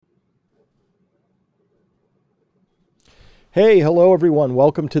Hey, hello everyone.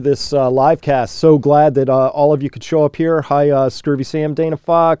 Welcome to this live cast. So glad that all of you could show up here. Hi, Scurvy Sam, Dana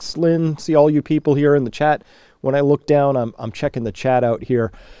Fox, Lynn. See all you people here in the chat. When I look down, I'm checking the chat out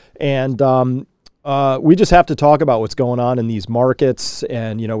here, and we just have to talk about what's going on in these markets.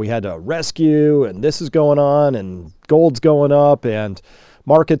 And we had a rescue, and this is going on, and gold's going up, and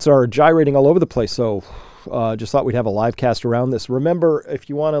markets are gyrating all over the place. So just thought we'd have a live cast around this. Remember, if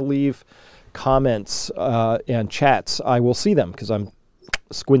you want to leave comments and chats, I will see them because I'm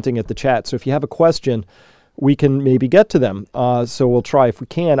squinting at the chat. So if you have a question, we can maybe get to them. So we'll try if we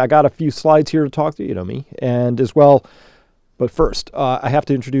can. I got a few slides here to talk to me, and as well. But first, I have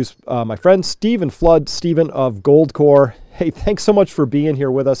to introduce my friend Stephen Flood, Stephen of Goldcore. Hey, thanks so much for being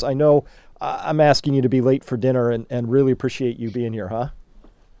here with us. I know I'm asking you to be late for dinner, and really appreciate you being here, huh?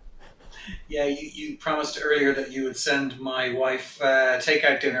 Yeah, you promised earlier that you would send my wife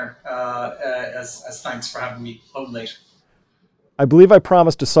takeout dinner as thanks for having me home late. I believe I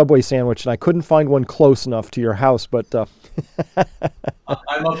promised a Subway sandwich, and I couldn't find one close enough to your house, but I'm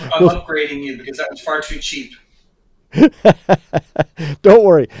upgrading you because that was far too cheap. don't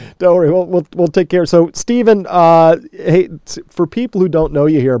worry, don't worry. We'll take care. So, Stephen, hey, for people who don't know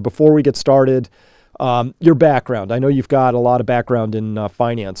you here, before we get started, your background. I know you've got a lot of background in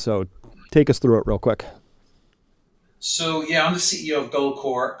finance, so take us through it real quick. So yeah, I'm the CEO of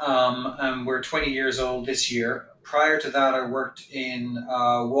Goldcore, and we're 20 years old this year. Prior to that, I worked in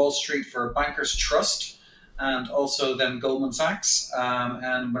Wall Street for Bankers Trust and also then Goldman Sachs.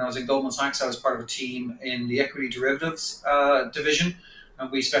 And when I was in Goldman Sachs, I was part of a team in the equity derivatives division, and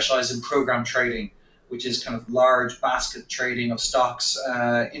we specialize in program trading, which is kind of large basket trading of stocks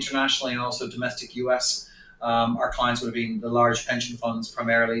internationally and also domestic US. Our clients would have been the large pension funds,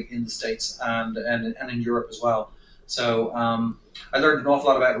 primarily in the States and in Europe as well. So I learned an awful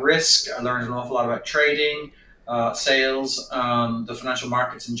lot about risk. I learned an awful lot about trading, sales, the financial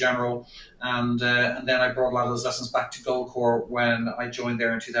markets in general. And then I brought a lot of those lessons back to Goldcore when I joined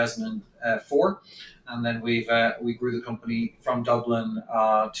there in 2004. And then we grew the company from Dublin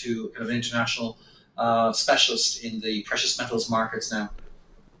to kind of an international specialist in the precious metals markets now.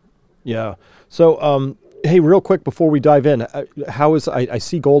 Yeah. So, hey, real quick before we dive in, I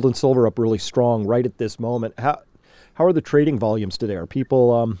see gold and silver up really strong right at this moment. How are the trading volumes today? Are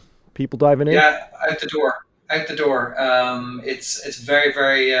people diving in? Yeah, out the door. Out the door. It's very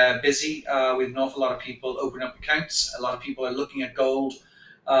busy. We have an awful lot of people opening up accounts. A lot of people are looking at gold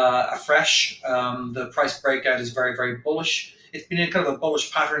afresh. The price breakout is very bullish. It's been in kind of a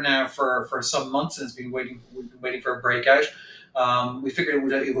bullish pattern now for some months, and we've been waiting for a breakout. We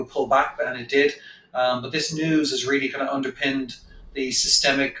figured it would pull back, and it did. But this news has really kind of underpinned the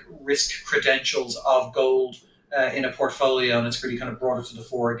systemic risk credentials of gold in a portfolio, and it's really kind of brought it to the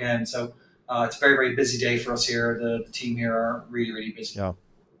fore again. So it's a very busy day for us here. The team here are really busy. Yeah.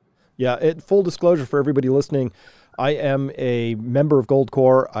 Yeah. Full disclosure for everybody listening, I am a member of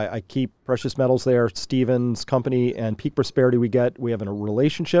Goldcore. I keep precious metals there. Stephen's company and Peak Prosperity we have a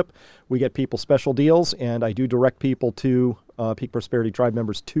relationship. We get people special deals, and I do direct people to Peak Prosperity Tribe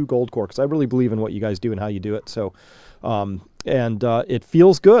members to Goldcore because I really believe in what you guys do and how you do it. So, it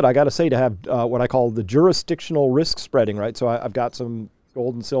feels good, I got to say, to have what I call the jurisdictional risk spreading, right? So I've got some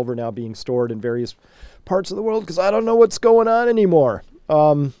gold and silver now being stored in various parts of the world because I don't know what's going on anymore.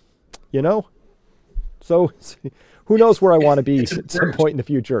 You know? So who knows where I want to be at some point in the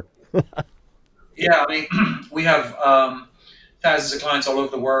future. Yeah, I mean, we have thousands of clients all over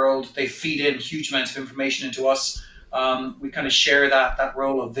the world. They feed in huge amounts of information into us. We kind of share that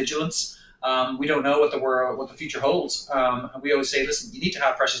role of vigilance. We don't know what the future holds. And we always say, listen, you need to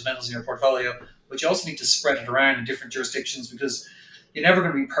have precious metals in your portfolio, but you also need to spread it around in different jurisdictions because you're never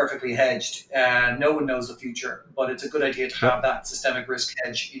going to be perfectly hedged. No one knows the future, but it's a good idea to have that systemic risk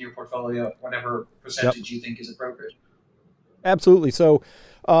hedge in your portfolio, whatever percentage you think is appropriate. Absolutely. So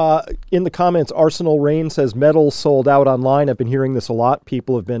in the comments, Arsenal Rain says metals sold out online. I've been hearing this a lot.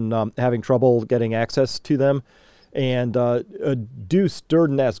 People have been having trouble getting access to them. And Deuce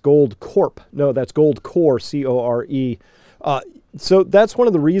Durden asks Gold Corp. No, that's Goldcore, C-O-R-E. So that's one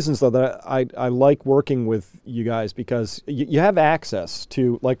of the reasons, though, that I like working with you guys because you have access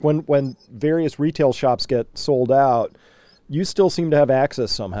to, like, when various retail shops get sold out, you still seem to have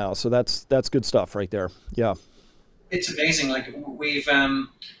access somehow. So that's good stuff right there. Yeah. It's amazing. Like we've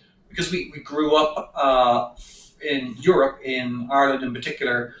because we grew up in Europe, in Ireland in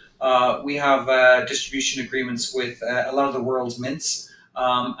particular. We have distribution agreements with a lot of the world's mints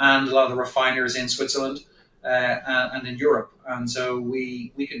and a lot of the refiners in Switzerland and in Europe. And so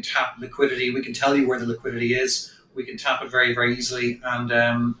we can tap liquidity. We can tell you where the liquidity is. We can tap it very easily,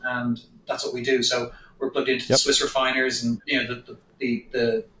 and that's what we do. So we're plugged into the Yep. Swiss refiners, and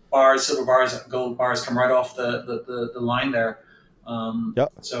the bars, silver bars, gold bars come right off the line there.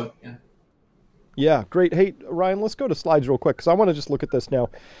 Yep. So yeah. Yeah, great. Hey, Ryan, let's go to slides real quick because I want to just look at this now.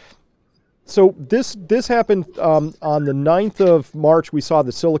 So this happened on the 9th of March. We saw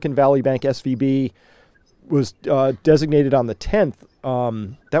the Silicon Valley Bank, SVB, was designated on the 10th.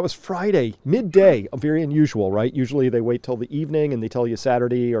 That was Friday, midday. Very unusual, right? Usually they wait till the evening and they tell you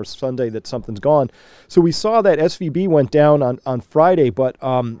Saturday or Sunday that something's gone. So we saw that SVB went down on Friday, but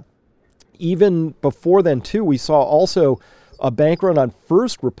even before then, too, we saw also a bank run on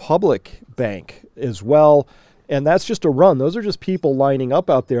First Republic Bank as well. And that's just a run. Those are just people lining up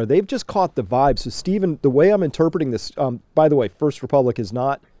out there. They've just caught the vibe. So, Stephen, the way I'm interpreting this, by the way, First Republic has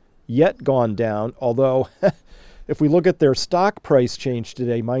not yet gone down, although if we look at their stock price change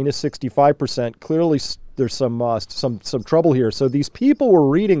today, minus 65%, clearly there's some trouble here. So these people were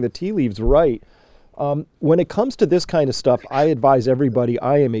reading the tea leaves right. When it comes to this kind of stuff, I advise everybody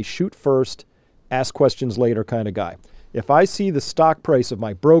I am a shoot first, ask questions later kind of guy. If I see the stock price of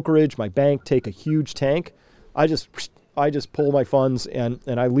my brokerage, my bank take a huge tank, I just pull my funds and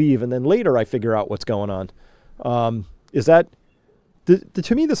I leave, and then later I figure out what's going on.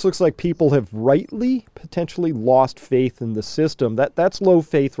 To me, this looks like people have rightly potentially lost faith in the system. That's low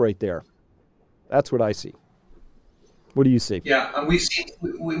faith right there. That's what I see. What do you see? Yeah, and we've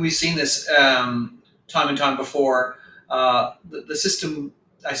seen this time and time before. The system,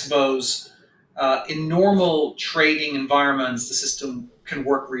 I suppose, in normal trading environments, the system can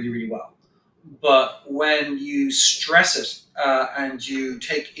work really, really well. But when you stress it and you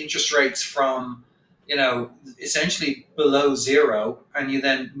take interest rates from, essentially below zero, and you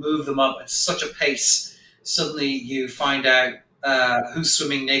then move them up at such a pace, suddenly you find out who's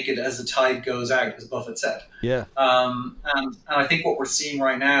swimming naked as the tide goes out, as Buffett said. Yeah. And I think what we're seeing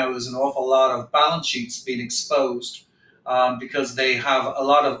right now is an awful lot of balance sheets being exposed because they have a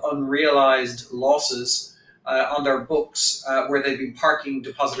lot of unrealized losses on their books where they've been parking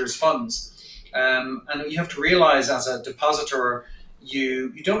depositors' funds. And you have to realize, as a depositor,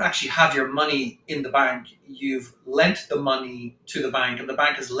 you don't actually have your money in the bank. You've lent the money to the bank, and the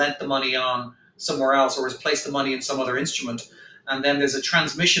bank has lent the money on somewhere else or has placed the money in some other instrument. And then there's a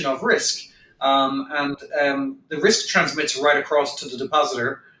transmission of risk. The risk transmits right across to the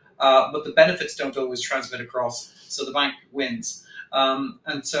depositor, but the benefits don't always transmit across, so the bank wins.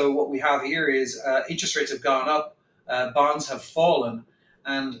 And so what we have here is interest rates have gone up, bonds have fallen,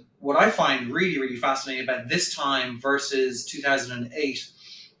 and what I find really, really fascinating about this time versus 2008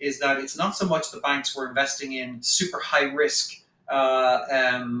 is that it's not so much the banks were investing in super high risk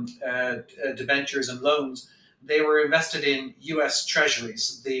debentures and loans. They were invested in U.S.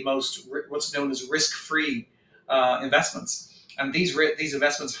 Treasuries, the most what's known as risk-free investments. And these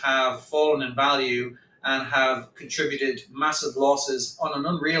investments have fallen in value and have contributed massive losses on an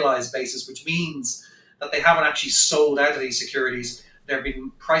unrealized basis, which means that they haven't actually sold out of these securities. They're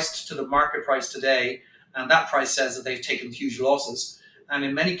being priced to the market price today, and that price says that they've taken huge losses. And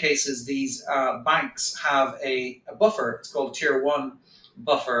in many cases, these banks have a buffer. It's called a Tier 1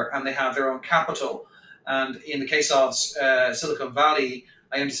 buffer, and they have their own capital. And in the case of Silicon Valley,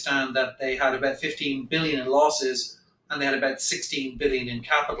 I understand that they had about 15 billion in losses, and they had about 16 billion in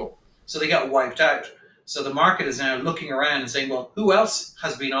capital. So they got wiped out. So the market is now looking around and saying, well, who else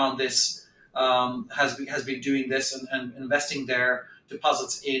has been on this, has been doing this and investing their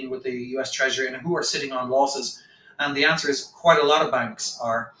deposits in with the U.S. Treasury, and who are sitting on losses? And the answer is quite a lot of banks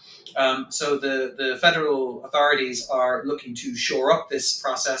are. So the federal authorities are looking to shore up this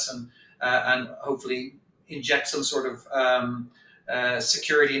process and hopefully inject some sort of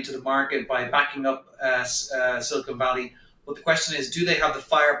security into the market by backing up Silicon Valley. But the question is, do they have the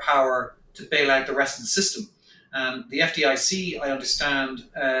firepower to bail out the rest of the system? And the FDIC, I understand,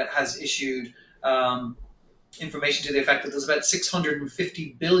 has issued information to the effect that there's about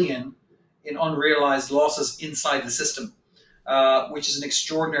 650 billion in unrealized losses inside the system, which is an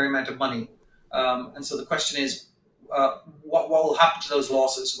extraordinary amount of money. And so the question is, what will happen to those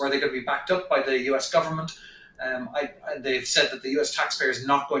losses? Are they going to be backed up by the US government? They've said that the US taxpayer is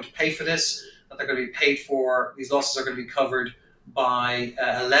not going to pay for this, that they're going to be paid for, these losses are going to be covered by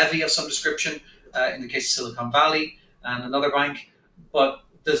a levy of some description, in the case of Silicon Valley and another bank. But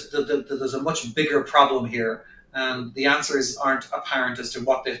there's a much bigger problem here, and the answers aren't apparent as to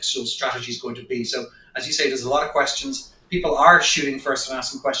what the actual strategy is going to be. So, as you say, there's a lot of questions. People are shooting first and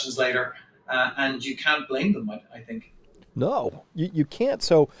asking questions later, and you can't blame them, I think. No, you can't.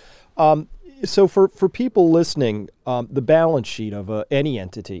 So for people listening, the balance sheet of any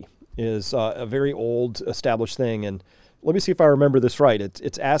entity is a very old, established thing. And let me see if I remember this right.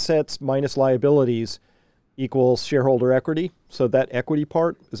 It's assets minus liabilities, equals shareholder equity. So that equity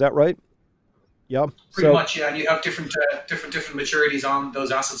part, is that right? Yeah. Pretty So much, yeah. And you have different maturities on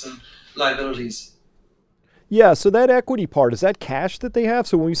those assets and liabilities. yeah, so that equity part, is that cash that they have?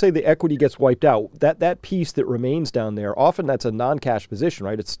 So when we say the equity gets wiped out, that piece that remains down there, often that's a non-cash position,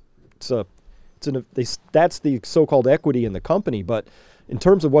 right? It's a that's the so-called equity in the company, but in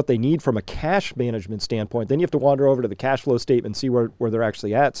terms of what they need from a cash management standpoint, then you have to wander over to the cash flow statement and see where they're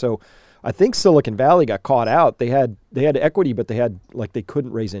actually at. So I think Silicon Valley got caught out. They had equity, but they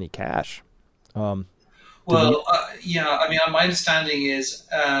couldn't raise any cash. Um, did we? Well, yeah, I mean, my understanding is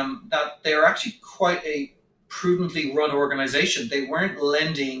that they're actually quite a prudently run organization. They weren't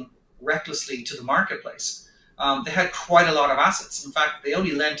lending recklessly to the marketplace. They had quite a lot of assets. In fact, they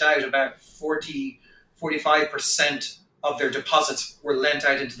only lent out about 45% of their deposits were lent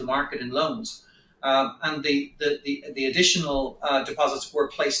out into the market in loans. And the additional deposits were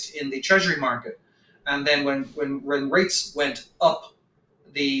placed in the treasury market. And then when rates went up,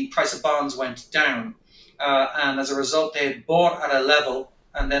 the price of bonds went down. And as a result, they had bought at a level,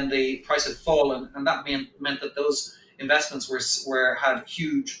 and then the price had fallen, and that meant that those investments had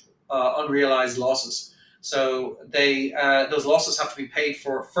huge unrealized losses. So those losses have to be paid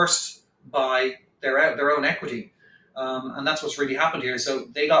for first by their own equity, and that's what's really happened here. So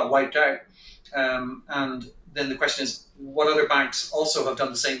they got wiped out, and then the question is, what other banks also have done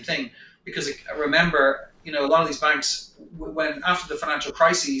the same thing? Because remember, a lot of these banks, when after the financial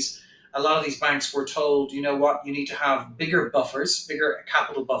crises, a lot of these banks were told, you know what, you need to have bigger buffers, bigger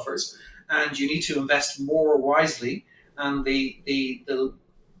capital buffers, and you need to invest more wisely. And the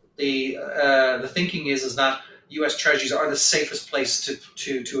thinking is that U.S. Treasuries are the safest place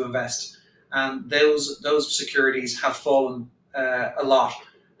to invest, and those securities have fallen a lot,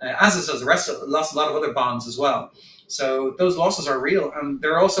 as does the rest of a lot of other bonds as well. So those losses are real, and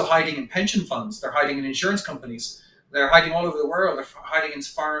they're also hiding in pension funds. They're hiding in insurance companies. They're hiding all over the world. They're hiding in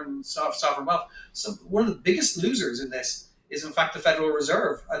foreign sovereign wealth. So one of the biggest losers in this is, in fact, the Federal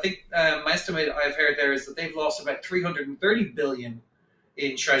Reserve. I think my estimate I've heard there is that they've lost about 330 billion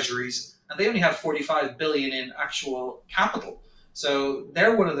in treasuries, and they only have 45 billion in actual capital. So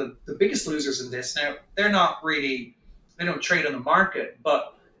they're one of the biggest losers in this. Now, they don't trade on the market,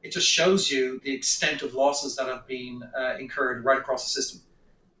 but it just shows you the extent of losses that have been incurred right across the system.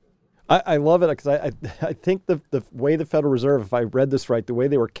 I love it because I think the way the Federal Reserve, if I read this right, the way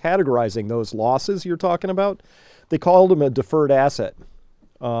they were categorizing those losses you're talking about, they called them a deferred asset.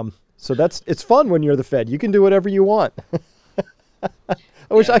 So it's fun when you're the Fed. You can do whatever you want.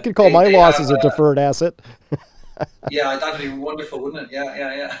 I wish I could call my losses a deferred asset. Yeah, that'd be wonderful, wouldn't it?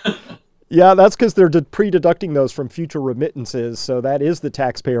 Yeah. Yeah, that's because they're pre-deducting those from future remittances. So that is the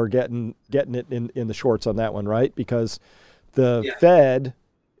taxpayer getting it in the shorts on that one, right? Because the Fed,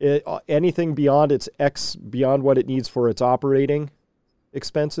 anything beyond beyond what it needs for its operating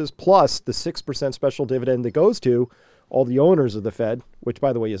expenses, plus the 6% special dividend that goes to all the owners of the Fed, which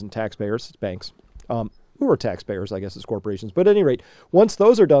by the way isn't taxpayers, it's banks, who are taxpayers, I guess, as corporations. But at any rate, once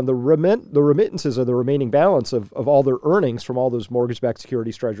those are done, the remittances are the remaining balance of all their earnings from all those mortgage-backed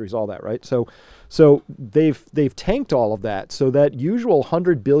securities, treasuries, all that, right? So they've tanked all of that. So that usual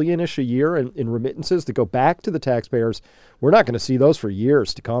 100 billion-ish a year in remittances that go back to the taxpayers, we're not going to see those for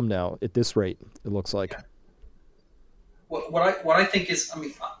years to come now at this rate, it looks like. Yeah. What I think is, I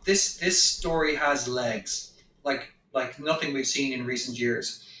mean, this story has legs, like nothing we've seen in recent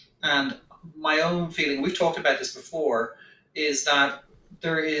years. And my own feeling, we've talked about this before, is that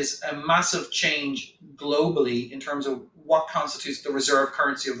there is a massive change globally in terms of what constitutes the reserve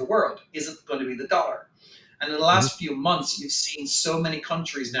currency of the world. Is it going to be the dollar? And in the last few months, you've seen so many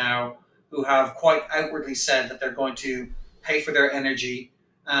countries now who have quite outwardly said that they're going to pay for their energy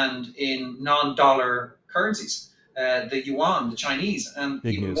and in non-dollar currencies, the yuan, the Chinese, and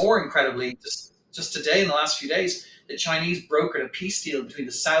Big even news. more incredibly, just today in the last few days, the Chinese brokered a peace deal between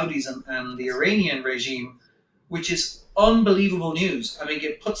the Saudis and the Iranian regime, which is unbelievable news. I mean,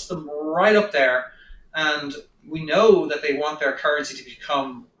 it puts them right up there, and we know that they want their currency to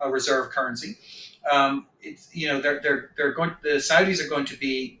become a reserve currency. The Saudis are going to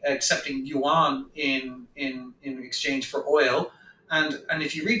be accepting yuan in exchange for oil, and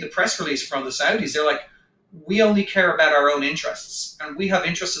if you read the press release from the Saudis, they're like, we only care about our own interests, and we have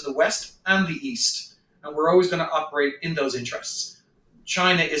interests in the West and the East, and we're always going to operate in those interests.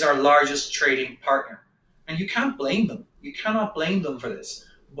 China is our largest trading partner, and you can't blame them. You cannot blame them for this.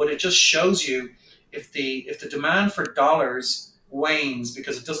 But it just shows you if the demand for dollars wanes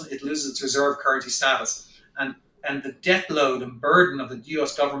because it loses its reserve currency status, and the debt load and burden of the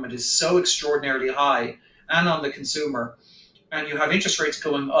U.S. government is so extraordinarily high, and on the consumer, and you have interest rates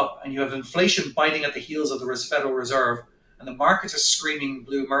going up, and you have inflation biting at the heels of the Federal Reserve, and the markets are screaming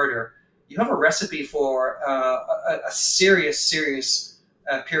blue murder, you have a recipe for a serious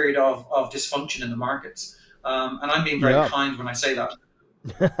period of dysfunction in the markets. And I'm being very Yeah. kind when I say that.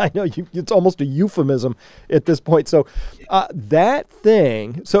 I know it's almost a euphemism at this point. So that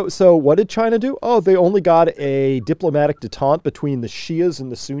thing. So what did China do? Oh, they only got a diplomatic detente between the Shias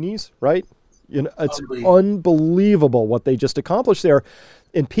and the Sunnis, right? You know, it's unbelievable what they just accomplished there.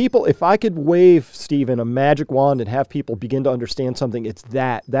 And people, if I could wave, Stephen, a magic wand and have people begin to understand something, it's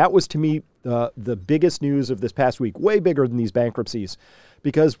that. That was to me the biggest news of this past week, way bigger than these bankruptcies,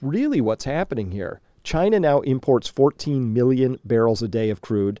 because really what's happening here. China now imports 14 million barrels a day of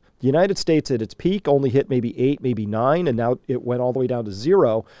crude. The United States at its peak only hit maybe 8, maybe 9, and now it went all the way down to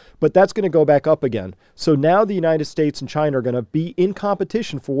 0. But that's going to go back up again. So now the United States and China are going to be in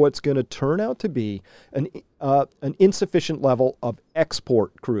competition for what's going to turn out to be an insufficient level of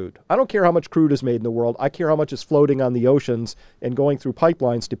export crude. I don't care how much crude is made in the world. I care how much is floating on the oceans and going through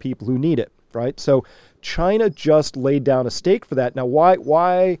pipelines to people who need it, right? So China just laid down a stake for that. Now,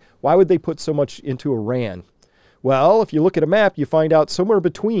 why would they put so much into Iran? Well, if you look at a map, you find out somewhere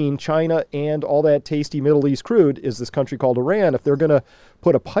between China and all that tasty Middle East crude is this country called Iran. If they're going to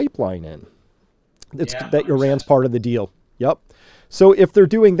put a pipeline in, that Iran's part of the deal. Yep. So if they're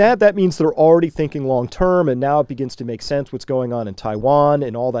doing that, that means they're already thinking long term, and now it begins to make sense what's going on in Taiwan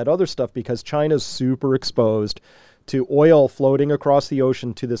and all that other stuff, because China's super exposed to oil floating across the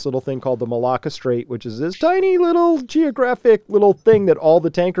ocean to this little thing called the Malacca Strait, which is this tiny little geographic little thing that all the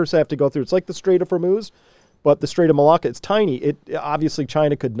tankers have to go through. It's like the Strait of Hormuz, but the Strait of Malacca, it's tiny. It obviously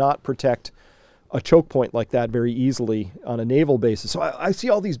China could not protect a choke point like that very easily on a naval basis. So I see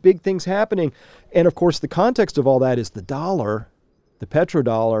all these big things happening. And of course, the context of all that is the dollar, the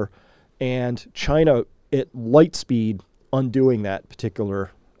petrodollar, and China at light speed undoing that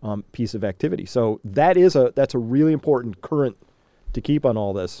particular piece of activity. So that's a really important current to keep on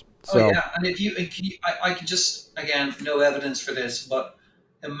all this. So, oh yeah, and I could just, again, no evidence for this, but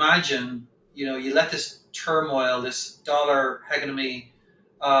imagine, you let this turmoil, this dollar hegemony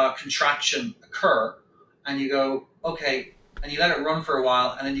contraction occur, and you go, okay, and you let it run for a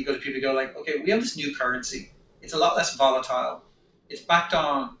while, and then you go to people and go like, okay, we have this new currency. It's a lot less volatile. It's backed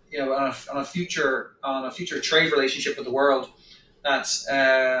on, on a future trade relationship with the world that's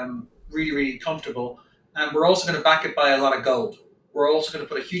really comfortable, and we're also going to back it by a lot of gold. We're also going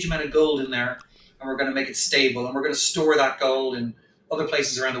to put a huge amount of gold in there, and we're going to make it stable, and we're going to store that gold in other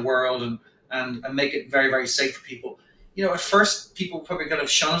places around the world, and make it very safe for people. At first people probably kind of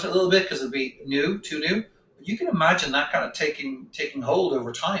shun it a little bit because it'll be too new. But you can imagine that kind of taking hold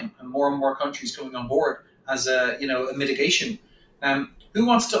over time, and more countries coming on board as a mitigation. Who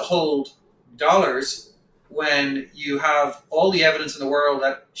wants to hold dollars when you have all the evidence in the world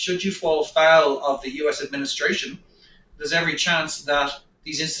that should you fall foul of the U.S. administration, there's every chance that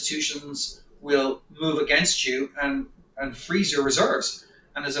these institutions will move against you and freeze your reserves.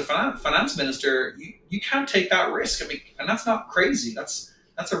 And as a finance minister, you can't take that risk. I mean, and that's not crazy. That's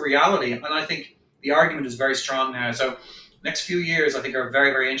a reality. And I think the argument is very strong now. So next few years, I think, are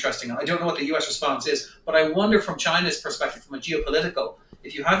very interesting. I don't know what the U.S. response is, but I wonder from China's perspective, from a geopolitical,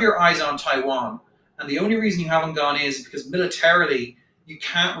 if you have your eyes on Taiwan, and the only reason you haven't gone is because militarily, you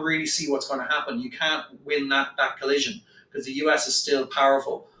can't really see what's going to happen. You can't win that collision because the U.S. is still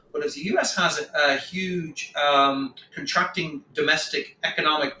powerful. But if the U.S. has a huge contracting domestic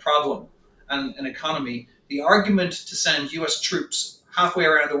economic problem and an economy, the argument to send U.S. troops halfway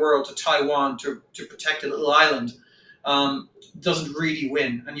around the world to Taiwan to protect a little island doesn't really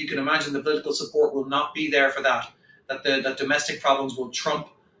win. And you can imagine the political support will not be there for that domestic problems will trump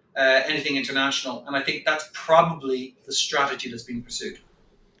anything international. And I think that's probably the strategy that's being pursued.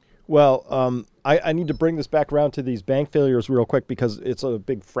 Well, I need to bring this back around to these bank failures real quick because it's a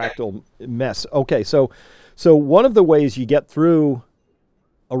big fractal mess. Okay, so one of the ways you get through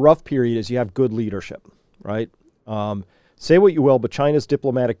a rough period is you have good leadership, right? Say what you will, but China's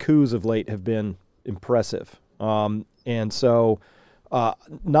diplomatic coups of late have been impressive. And so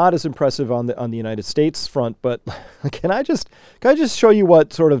not as impressive on the United States front, but can I just show you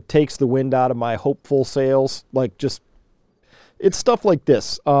what sort of takes the wind out of my hopeful sails? It's stuff like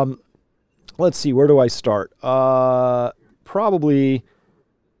this. Let's see, where do I start? Probably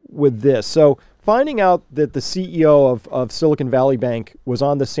with this. So finding out that the CEO of Silicon Valley Bank was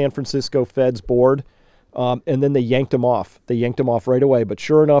on the San Francisco Fed's board, and then they yanked him off. They yanked him off right away. But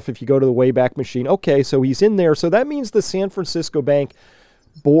sure enough, if you go to the Wayback Machine, okay, so he's in there. So that means the San Francisco Bank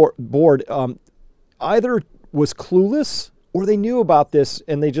board either was clueless or they knew about this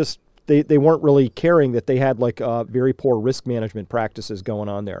and they they weren't really caring that they had like very poor risk management practices going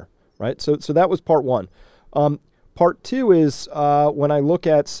on there, right? So that was part one. Part two is when I look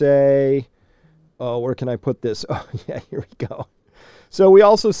at, say, where can I put this? Oh, yeah, here we go. So we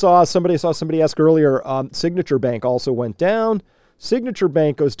also saw somebody ask earlier, Signature Bank also went down. Signature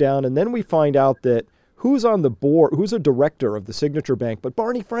Bank goes down, and then we find out that who's on the board, who's a director of the Signature Bank, but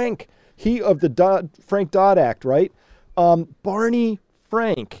Barney Frank, he of the Frank-Dodd Act, right? Barney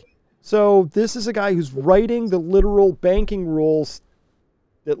Frank. So this is a guy who's writing the literal banking rules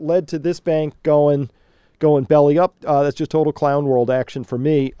that led to this bank going belly up. That's just total clown world action for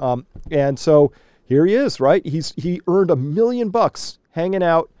me. And so here he is, right? He earned $1 million hanging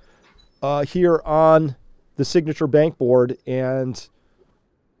out here on the Signature Bank board, and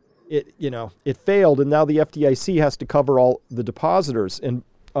it failed, and now the FDIC has to cover all the depositors, and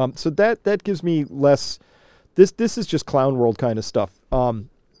so that gives me less. This is just clown world kind of stuff.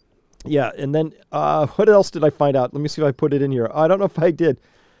 Yeah, and then what else did I find out? Let me see if I put it in here. I don't know if I did.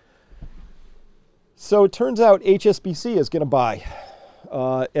 So it turns out HSBC is going to buy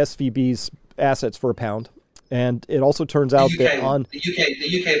SVB's assets for £1, and it also turns out that on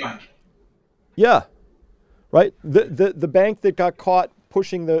the UK bank. Yeah, right. The bank that got caught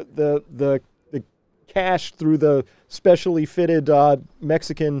pushing the cash through the specially fitted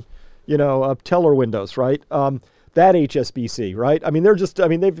Mexican, teller windows, right? That HSBC, right? I mean,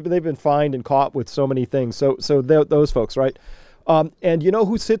 they've been fined and caught with so many things. So those folks, right? And you know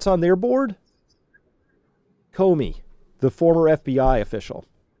who sits on their board? Comey, the former FBI official,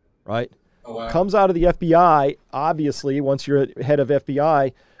 right? Oh, wow. Comes out of the FBI. Obviously, once you're head of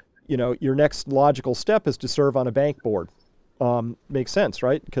FBI, your next logical step is to serve on a bank board. Makes sense,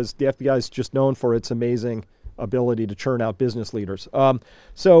 right? Because the FBI is just known for its amazing ability to churn out business leaders.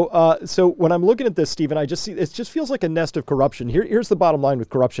 So when I'm looking at this, Stephen, I just see it just feels like a nest of corruption. Here's the bottom line with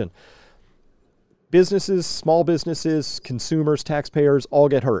corruption. Businesses, small businesses, consumers, taxpayers all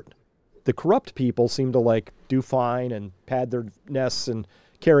get hurt. The corrupt people seem to do fine and pad their nests and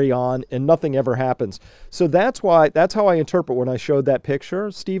carry on, and nothing ever happens. So that's how I interpret when I showed that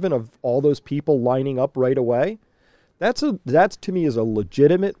picture, Stephen, of all those people lining up right away. That's to me is a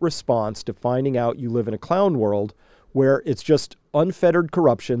legitimate response to finding out you live in a clown world where it's just unfettered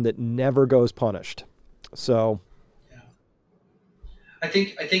corruption that never goes punished. So, yeah, I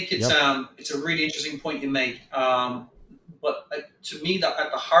think it's a really interesting point you make. But to me, that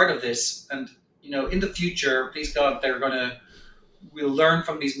at the heart of this, and in the future, please God, we'll learn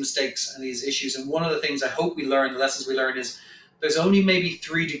from these mistakes and these issues. And one of the things I hope we learn, the lessons we learn, is there's only maybe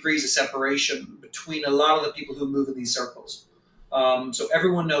 3 degrees of separation between a lot of the people who move in these circles. So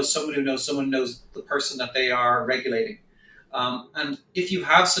everyone knows someone who knows someone knows the person that they are regulating. And if you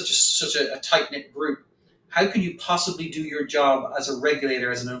have such a tight-knit group, how can you possibly do your job as a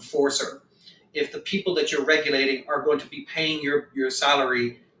regulator, as an enforcer, if the people that you're regulating are going to be paying your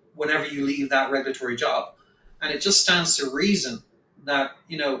salary whenever you leave that regulatory job? And it just stands to reason that,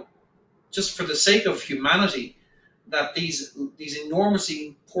 just for the sake of humanity, that these enormously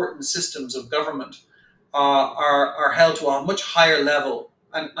important systems of government are held to a much higher level.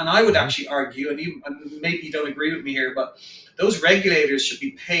 And I would actually argue, and maybe you don't agree with me here, but those regulators should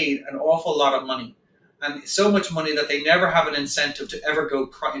be paid an awful lot of money, and so much money that they never have an incentive to ever go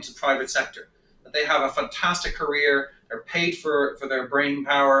into the private sector. That they have a fantastic career, they're paid for their brain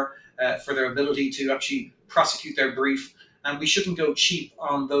power, for their ability to actually prosecute their brief, and we shouldn't go cheap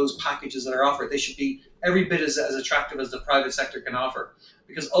on those packages that are offered. They should be every bit as attractive as the private sector can offer,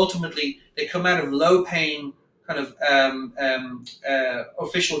 because ultimately they come out of low-paying kind of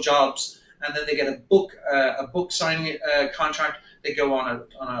official jobs, and then they get a book signing contract. They go on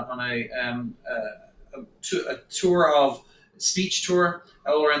a tour of speech tour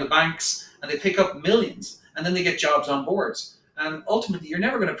all around the banks, and they pick up millions, and then they get jobs on boards. And ultimately, you're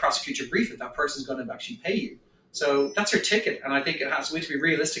never going to prosecute your brief if that person's going to actually pay you. So that's your ticket, and I think we have to be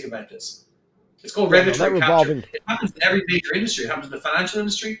realistic about this. It's called regulatory capture. It happens in every major industry. It happens in the financial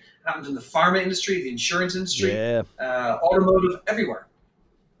industry. It happens in the pharma industry, the insurance industry, automotive, everywhere.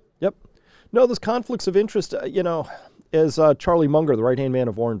 Yep. No, there's conflicts of interest. As Charlie Munger, the right-hand man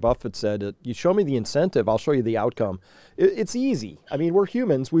of Warren Buffett, said, you show me the incentive, I'll show you the outcome. It's easy. I mean, we're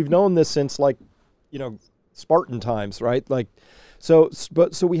humans. We've known this since, Spartan times, right? So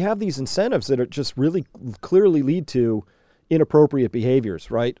we have these incentives that are just really clearly lead to inappropriate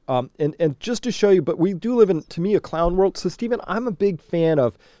behaviors, right? And just to show you, but we do live in, to me, a clown world. So, Stephen, I'm a big fan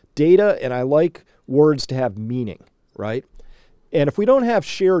of data, and I like words to have meaning, right? And if we don't have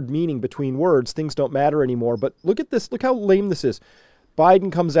shared meaning between words, things don't matter anymore. But look at this. Look how lame this is. Biden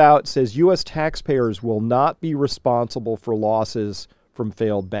comes out, says U.S. taxpayers will not be responsible for losses from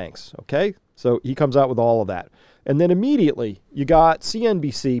failed banks. Okay? So he comes out with all of that. And then immediately you got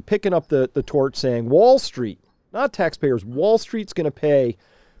CNBC picking up the torch saying Wall Street, not taxpayers, Wall Street's going to pay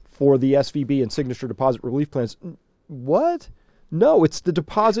for the SVB and signature deposit relief plans. What? No, it's the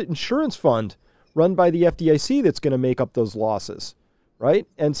deposit insurance fund run by the FDIC that's going to make up those losses, right?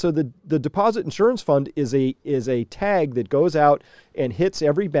 And so the deposit insurance fund is a tag that goes out and hits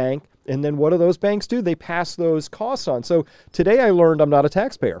every bank. And then what do those banks do? They pass those costs on. So today I learned I'm not a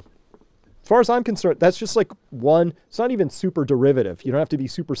taxpayer. As far as I'm concerned, that's just like it's not even super derivative. You don't have to be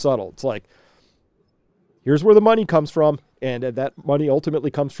super subtle. It's like, here's where the money comes from, and that money ultimately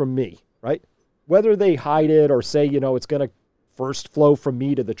comes from me, right? Whether they hide it or say, it's going to first flow from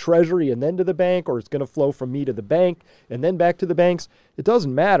me to the treasury and then to the bank, or it's going to flow from me to the bank and then back to the banks, it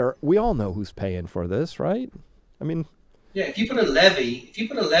doesn't matter. We all know who's paying for this, right? I mean... Yeah, if you put a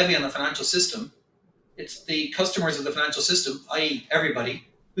levy on the financial system, it's the customers of the financial system, i.e. everybody,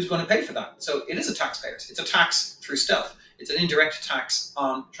 who's going to pay for that. So it is a taxpayers. It's a tax through stealth. It's an indirect tax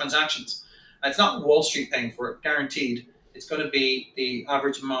on transactions. And it's not Wall Street paying for it, guaranteed. It's going to be the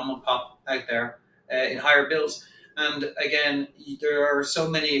average mom and pop out there in higher bills. And again, there are so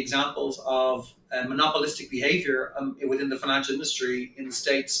many examples of monopolistic behavior within the financial industry in the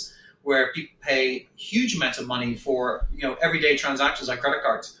States, where people pay huge amounts of money for everyday transactions like credit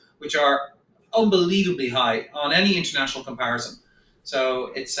cards, which are unbelievably high on any international comparison.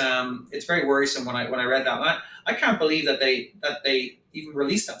 So it's very worrisome when I read that. And I can't believe that they even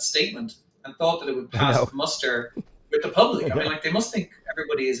released that statement and thought that it would pass muster with the public. I mean, like, they must think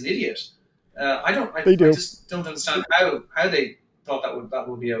everybody is an idiot. I just don't understand how they thought that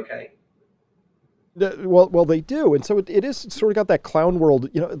would be okay. Well, they do. And so it is sort of got that clown world,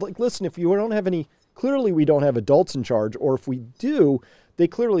 like, listen, if you don't have clearly we don't have adults in charge, or if we do, they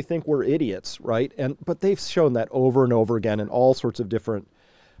clearly think we're idiots, right? But they've shown that over and over again in all sorts of different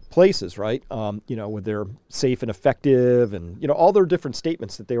places, right? With their safe and effective and, all their different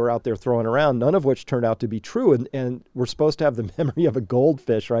statements that they were out there throwing around, none of which turned out to be true. And we're supposed to have the memory of a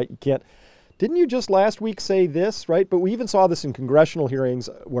goldfish, right? Didn't you just last week say this, right? But we even saw this in congressional hearings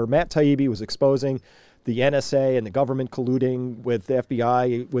where Matt Taibbi was exposing the NSA and the government colluding with the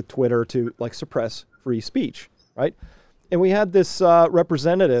FBI, with Twitter to suppress free speech, right? And we had this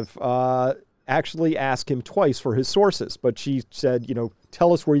representative actually ask him twice for his sources, but she said,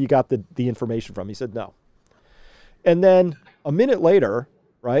 tell us where you got the information from. He said no. And then a minute later,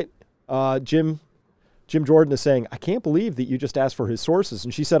 right, Jim Jordan is saying, I can't believe that you just asked for his sources.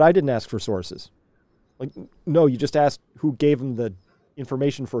 And she said, I didn't ask for sources. Like, no, you just asked who gave him the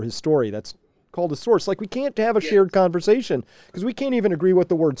information for his story. That's called a source. Like, we can't have a shared conversation because we can't even agree what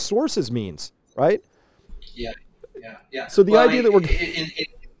the word sources means, right? Yeah. So the idea that we're...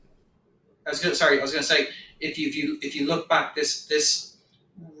 I was going to say, if you look back, this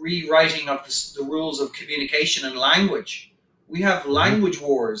rewriting of the rules of communication and language, we have language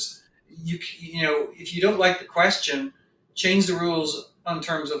wars. If you don't like the question, change the rules in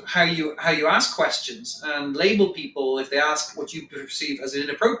terms of how you ask questions, and label people if they ask what you perceive as an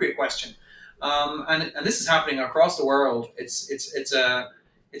inappropriate question. And this is happening across the world. It's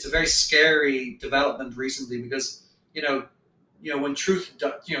a very scary development recently because when truth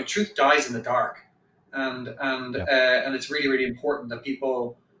dies in the dark, and it's really, really important that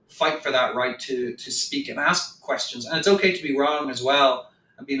people fight for that right to speak and ask questions. And it's okay to be wrong as well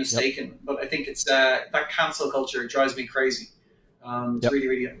and be mistaken. But I think it's that cancel culture drives me crazy. It's really,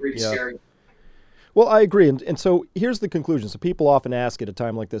 really, really scary. Well, I agree. And so here's the conclusion. So people often ask at a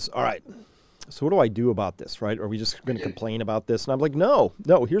time like this, all right, so what do I do about this, right? Are we just going to complain about this? And I'm like, no,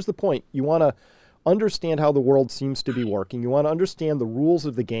 here's the point. You want to understand how the world seems to be working. You want to understand the rules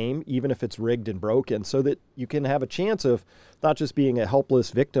of the game, even if it's rigged and broken, so that you can have a chance of not just being a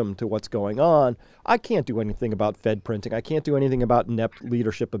helpless victim to what's going on. I can't do anything about Fed printing. I can't do anything about inept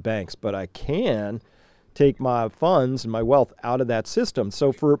leadership of banks, but I can take my funds and my wealth out of that system.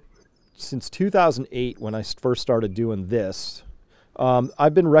 So since 2008, when I first started doing this,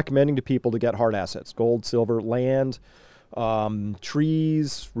 I've been recommending to people to get hard assets: gold, silver, land,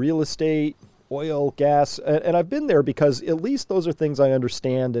 trees, real estate, oil, gas. And I've been there because at least those are things I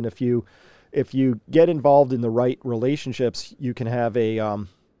understand. And if you get involved in the right relationships, you can have you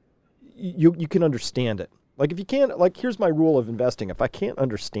can understand it. Like, if you can't, here's my rule of investing. If I can't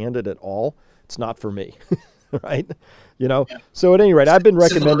understand it at all, it's not for me. Right? Yeah. So at any rate, I've been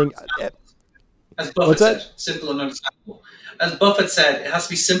recommending. As Buffett said, simple and understandable. As Buffett said, it has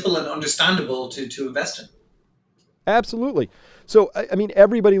to be simple and understandable to invest in. Absolutely. So, I mean,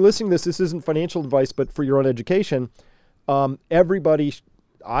 everybody listening to this isn't financial advice, but for your own education, everybody,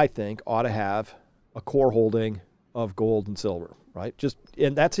 I think, ought to have a core holding of gold and silver, right?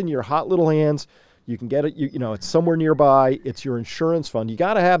 And that's in your hot little hands. You can get it. It's somewhere nearby. It's your insurance fund. You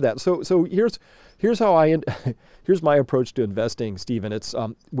got to have that. So here's how here's my approach to investing, Stephen. It's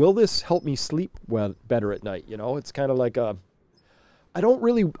will this help me sleep better at night? It's kind of like I don't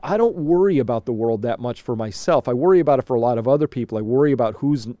worry about the world that much for myself. I worry about it for a lot of other people. I worry about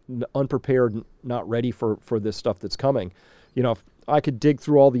who's unprepared, not ready for this stuff that's coming. If I could dig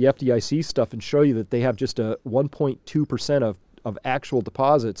through all the FDIC stuff and show you that they have just a 1.2% of actual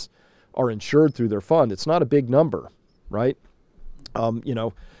deposits are insured through their fund. It's not a big number, right?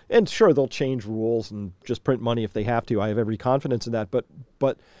 And sure, they'll change rules and just print money if they have to. I have every confidence in that.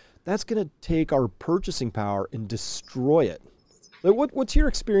 But that's going to take our purchasing power and destroy it. What's your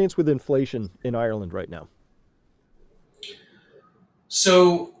experience with inflation in Ireland right now?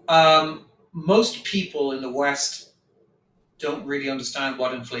 So most people in the West don't really understand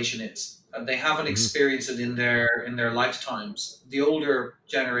what inflation is. They haven't experienced it in their lifetimes. The older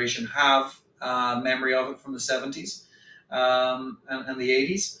generation have memory of it from the 70s and the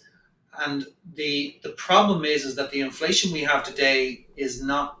 80s. And the problem is that the inflation we have today is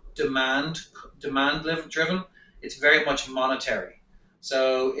not demand driven. It's very much monetary.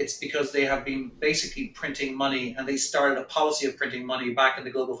 So it's because they have been basically printing money, and they started a policy of printing money back in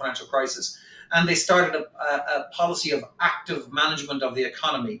the global financial crisis. And they started a policy of active management of the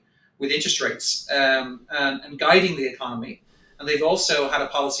economy with interest rates and guiding the economy. And they've also had a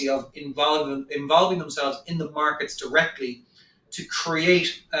policy of involving themselves in the markets directly to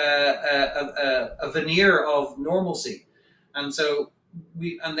create a veneer of normalcy. And so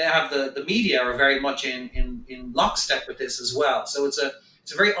they have the media are very much in lockstep with this as well. So it's a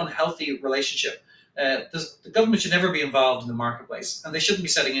very unhealthy relationship. The government should never be involved in the marketplace, and they shouldn't be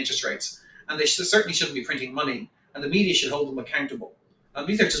setting interest rates, and they certainly shouldn't be printing money, and the media should hold them accountable.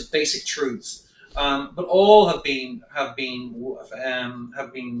 These are just basic truths, but all have been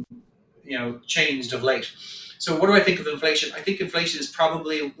changed of late. So what do I think of inflation? I think inflation is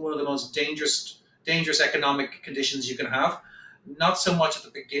probably one of the most dangerous economic conditions you can have. Not so much at the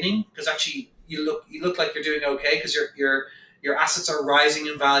beginning, because actually you look like you're doing okay because your assets are rising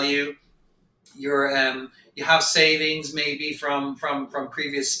in value. You have savings maybe from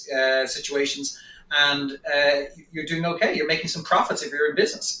previous situations, and you're doing okay. You're making some profits if you're in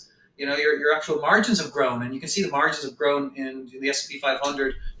business. Your actual margins have grown, and you can see the margins have grown in the S&P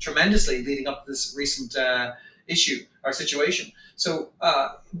 500 tremendously leading up to this recent issue or situation. So,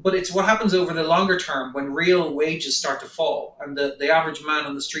 but it's what happens over the longer term when real wages start to fall, and the average man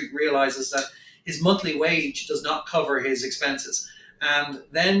on the street realizes that his monthly wage does not cover his expenses. And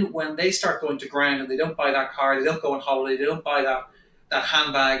then when they start going to ground and they don't buy that car, they don't go on holiday, they don't buy that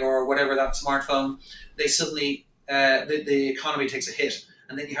handbag or whatever, that smartphone, they suddenly, the economy takes a hit.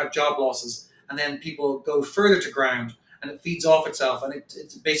 And then you have job losses, and then people go further to ground, and it feeds off itself, and it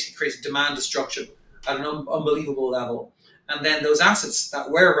basically creates demand destruction at an unbelievable level. And then those assets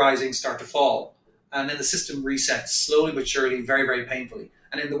that were rising start to fall, and then the system resets slowly but surely, very, very painfully.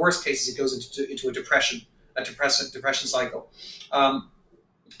 And in the worst cases, it goes into a depression cycle, and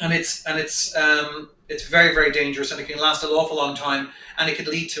it's very, very dangerous, and it can last an awful long time, and it could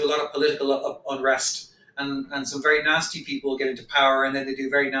lead to a lot of political unrest. And some very nasty people get into power, and then they do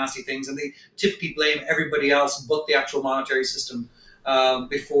very nasty things, and they typically blame everybody else but the actual monetary system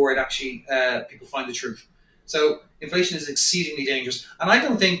before it actually people find the truth. So inflation is exceedingly dangerous, and I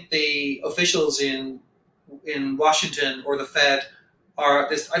don't think the officials in Washington or the Fed are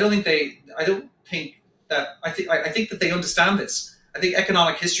this. I think that they understand this. I think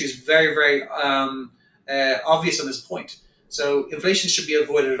economic history is very, very obvious on this point. So inflation should be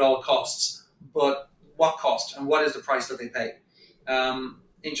avoided at all costs, but what cost, and what is the price that they pay?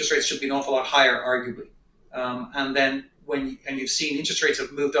 Interest rates should be an awful lot higher, arguably. And then you've seen interest rates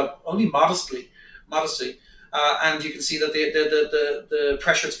have moved up only modestly, and you can see that the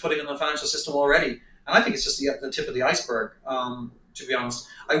pressure it's putting on the financial system already. And I think it's just the tip of the iceberg, to be honest.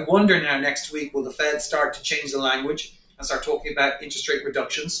 I wonder now next week, will the Fed start to change the language and start talking about interest rate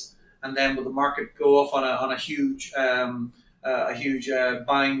reductions, and then will the market go off on a huge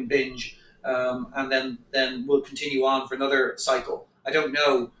buying binge? And then we'll continue on for another cycle. I don't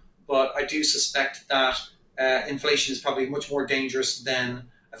know, but I do suspect that inflation is probably much more dangerous than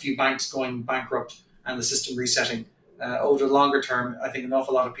a few banks going bankrupt and the system resetting. Over the longer term, I think an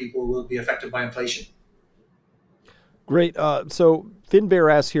awful lot of people will be affected by inflation. Great. So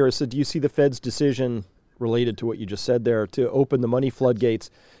Finbear asks here, do you see the Fed's decision related to what you just said there to open the money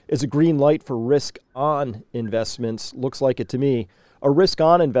floodgates as a green light for risk on investments? Looks like it to me. A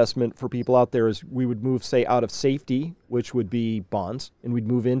risk-on investment for people out there is we would move, say, out of safety, which would be bonds, and we'd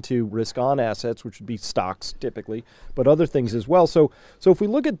move into risk-on assets, which would be stocks typically, but other things as well. So if we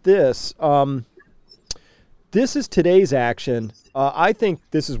look at this, this is today's action. I think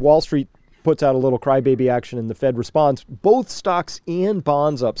this is Wall Street puts out a little crybaby action and the Fed responds. Both stocks and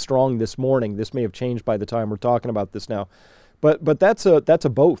bonds up strong this morning. This may have changed by the time we're talking about this now, but that's a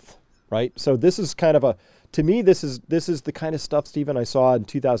both, right? So this is kind of to me, this is the kind of stuff, Stephen, I saw in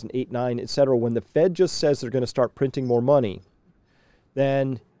 2008, 9, et cetera. When the Fed just says they're going to start printing more money,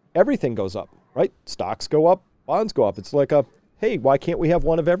 then everything goes up, right? Stocks go up, bonds go up. It's like hey, why can't we have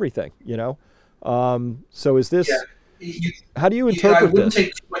one of everything, So is this, how do you interpret this?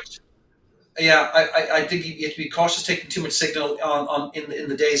 Take too much. Yeah, I think you have to be cautious taking too much signal in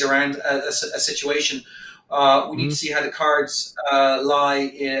the days around a situation. We need to see how the cards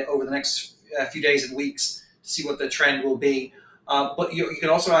lie over the next few days and weeks to see what the trend will be. But you can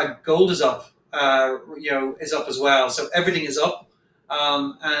also add gold is up, is up as well. So everything is up,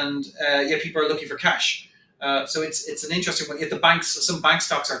 and people are looking for cash. So it's an interesting one. Yet some bank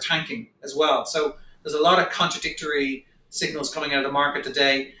stocks are tanking as well. So there's a lot of contradictory signals coming out of the market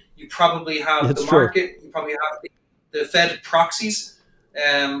today. You probably have market. You probably have the Fed proxies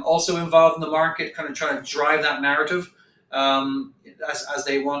also involved in the market, kind of trying to drive that narrative as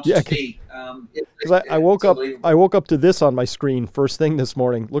they want it to be. Because I woke up to this on my screen first thing this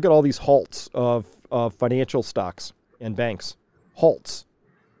morning. Look at all these halts of financial stocks and banks. Halts,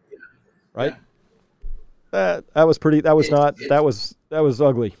 right? Yeah. That was pretty. That was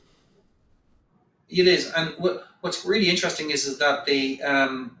ugly. It is, and what's really interesting is that the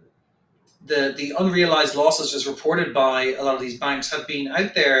unrealized losses as reported by a lot of these banks have been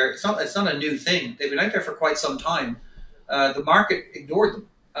out there. It's not a new thing. They've been out there for quite some time. The market ignored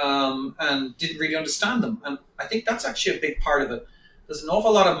them and didn't really understand them. And I think that's actually a big part of it. There's an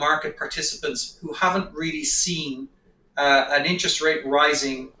awful lot of market participants who haven't really seen an interest rate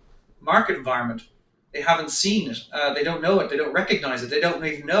rising market environment. They haven't seen it. They don't know it. They don't recognize it. They don't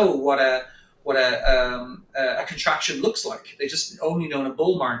even know what a contraction looks like. They just only know in a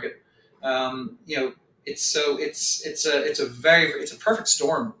bull market. It's a perfect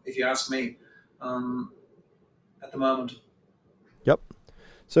storm, if you ask me, at the moment. Yep.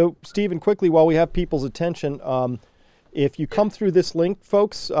 So, Stephen, quickly, while we have people's attention, if you come through this link,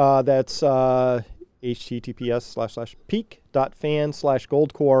 folks, that's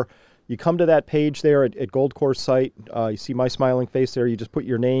https://peak.fan/goldcore. You come to that page there at Goldcore's site. You see my smiling face there. You just put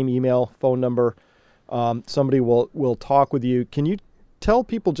your name, email, phone number. Somebody will talk with you. Can you tell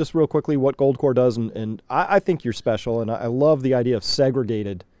people just real quickly what Goldcore does? And I think you're special, and I love the idea of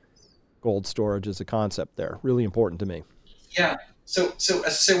segregated gold storage as a concept there. Really important to me. Yeah. So as I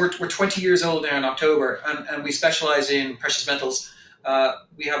say, we're 20 years old now in October, and we specialize in precious metals.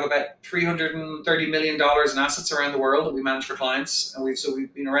 We have about $330 million in assets around the world that we manage for clients, and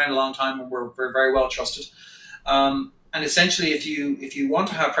we've been around a long time, and we're very well trusted. And essentially, if you want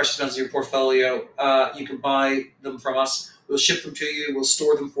to have precious metals in your portfolio, you can buy them from us. We'll ship them to you. We'll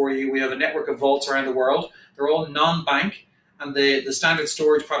store them for you. We have a network of vaults around the world. They're all non-bank, and the standard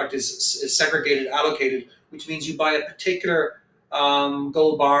storage product is segregated, allocated, which means you buy a particular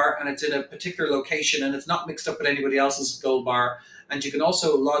gold bar, and it's in a particular location, and it's not mixed up with anybody else's gold bar. And you can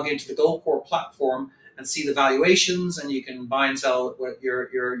also log into the Goldcore platform and see the valuations, and you can buy and sell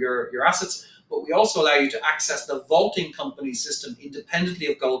your assets. But we also allow you to access the vaulting company system independently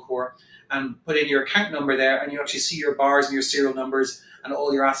of Goldcore and put in your account number there, and you actually see your bars and your serial numbers and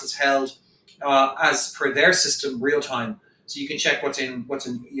all your assets held as per their system real time. So you can check what's in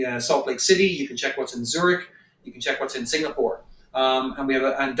Salt Lake City, you can check what's in Zurich, you can check what's in Singapore, and we have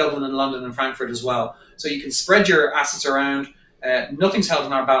and Dublin and London and Frankfurt as well. So you can spread your assets around. Nothing's held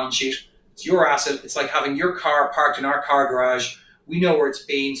on our balance sheet. It's your asset. It's like having your car parked in our car garage. We know where it's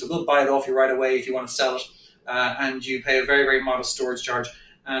been, so we'll buy it off you right away if you want to sell it, and you pay a very, very modest storage charge.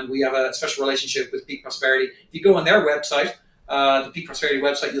 And we have a special relationship with Peak Prosperity. If you go on their website, the Peak Prosperity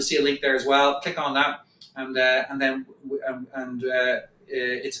website, you'll see a link there as well. Click on that, and then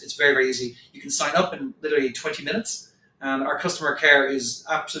it's very, very easy. You can sign up in literally 20 minutes, and our customer care is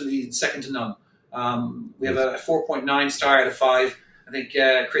absolutely second to none. We have a 4.9 star out of 5. I think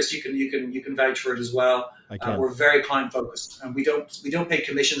Chris, you can vouch for it as well. I can. We're very client focused, and we don't pay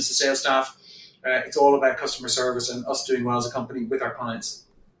commissions to sales staff. It's all about customer service and us doing well as a company with our clients.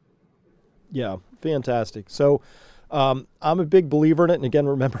 Yeah, fantastic. So I'm a big believer in it. And again,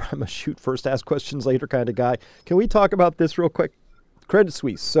 remember, I'm a shoot first, ask questions later kind of guy. Can we talk about this real quick? Credit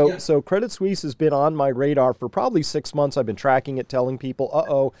Suisse. So Yeah. so Credit Suisse has been on my radar for probably 6 months. I've been tracking it, telling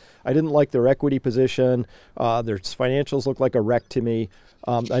people, I didn't like their equity position. Their financials look like a wreck to me.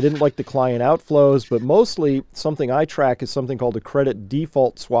 I didn't like the client outflows, but mostly something I track is something called a credit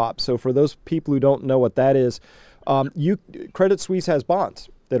default swap. So for those people who don't know what that is, Credit Suisse has bonds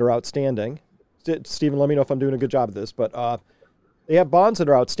that are outstanding. Stephen, let me know if I'm doing a good job of this, but they have bonds that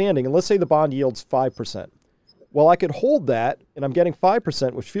are outstanding, and let's say the bond yields 5%. Well, I could hold that, and I'm getting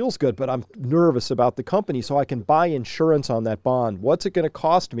 5%, which feels good, but I'm nervous about the company, so I can buy insurance on that bond. What's it going to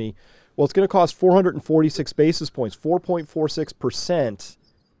cost me? Well, it's going to cost 446 basis points, 4.46%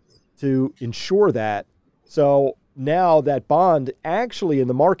 to insure that. So now that bond actually in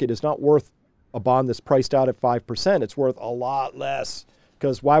the market is not worth a bond that's priced out at 5%. It's worth a lot less,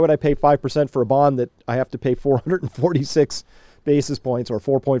 because why would I pay 5% for a bond that I have to pay 446 basis points or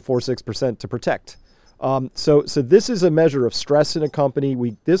 4.46% to protect? So this is a measure of stress in a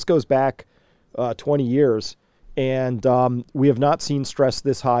company. This goes back 20 years, and we have not seen stress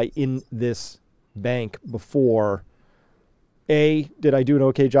this high in this bank before. A, did I do an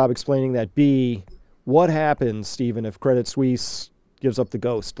okay job explaining that? B, what happens, Stephen, if Credit Suisse gives up the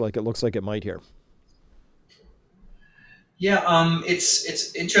ghost like it looks like it might here? Yeah,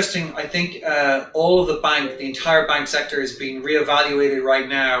 it's interesting. I think all of the entire bank sector is being reevaluated right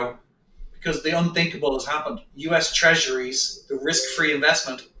now because the unthinkable has happened. U.S. Treasuries, the risk-free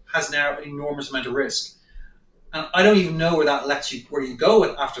investment, has now an enormous amount of risk, and I don't even know where that lets you, where you go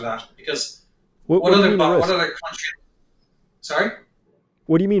with after that, because what other country? Sorry,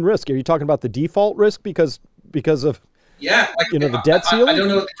 what do you mean risk? Are you talking about the default risk because of yeah, like, the debt ceiling? I don't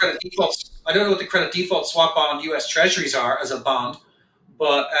know what the credit default. I don't know what the credit default swap on U.S. Treasuries are as a bond,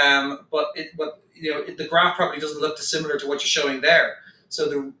 but the graph probably doesn't look dissimilar to what you're showing there. So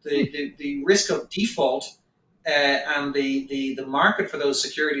the risk of default and the market for those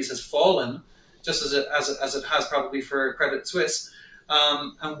securities has fallen, just as it has probably for Credit Suisse.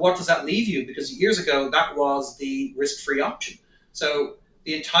 And what does that leave you? Because years ago that was the risk-free option. So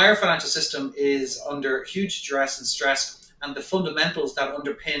the entire financial system is under huge stress, and the fundamentals that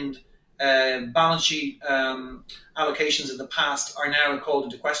underpinned balance sheet allocations in the past are now called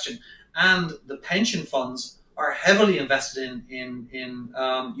into question. And the pension funds are heavily invested in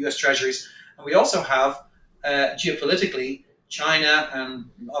U.S. Treasuries. And we also have, geopolitically, China and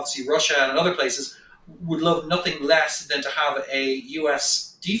obviously Russia and other places would love nothing less than to have a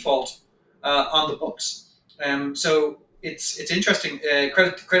U.S. default on the books. So it's interesting.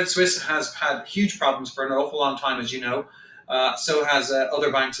 Credit Suisse has had huge problems for an awful long time, as you know. So has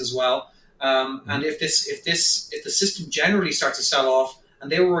other banks as well. And if the system generally starts to sell off, and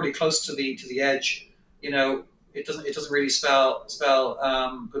they were already close to the edge, it doesn't really spell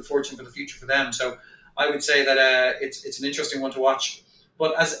good fortune for the future for them. So I would say that it's an interesting one to watch.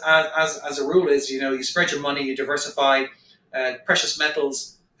 But as a rule is, you spread your money, you diversify. Precious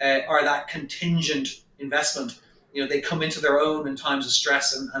metals are that contingent investment. They come into their own in times of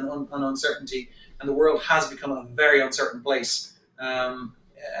stress and uncertainty, and the world has become a very uncertain place. And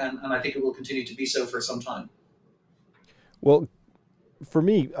I think it will continue to be so for some time. Well, for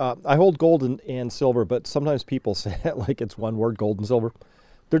me, I hold gold and silver, but sometimes people say it like it's one word, gold and silver.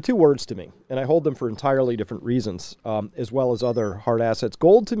 They're two words to me, and I hold them for entirely different reasons, as well as other hard assets.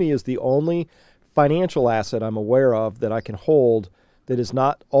 Gold to me is the only financial asset I'm aware of that I can hold that is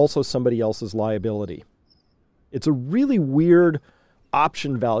not also somebody else's liability. It's a really weird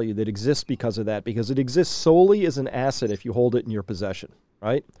option value that exists because of that, because it exists solely as an asset if you hold it in your possession,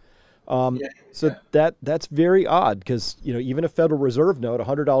 right? That's very odd, because even a Federal Reserve note, a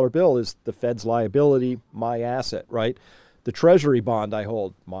 $100 bill, is the Fed's liability, my asset, right? The Treasury bond I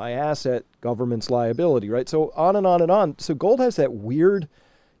hold, my asset, government's liability, right? So on and on and on. So gold has that weird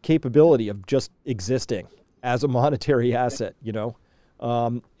capability of just existing as a monetary asset,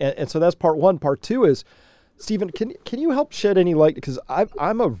 and so that's part one. Part two is, Stephen, can you help shed any light? Because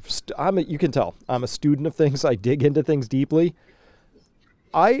you can tell I'm a student of things. I dig into things deeply.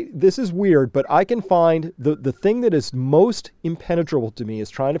 This is weird, but I can find the thing that is most impenetrable to me is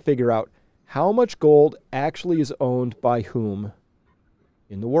trying to figure out how much gold actually is owned by whom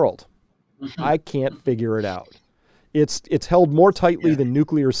in the world. I can't figure it out. It's held more tightly than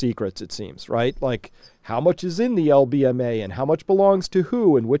nuclear secrets, it seems, right? Like, how much is in the LBMA and how much belongs to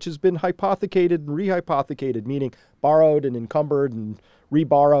who, and which has been hypothecated and rehypothecated, meaning borrowed and encumbered and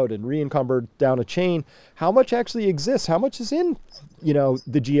reborrowed and re-encumbered down a chain. How much actually exists? How much is in,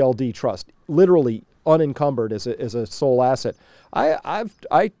 the GLD trust, literally unencumbered as a sole asset?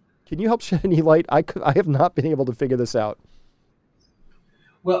 Can you help shed any light? I have not been able to figure this out.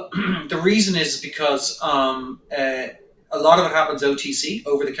 Well, the reason is because a lot of it happens OTC,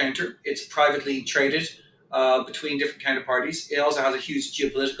 over the counter. It's privately traded between different counterparties. It also has a huge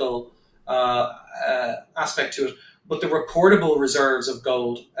geopolitical aspect to it. But the reportable reserves of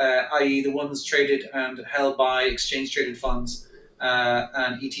gold, i.e., the ones traded and held by exchange traded funds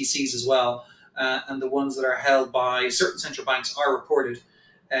and ETCs as well, and the ones that are held by certain central banks are reported.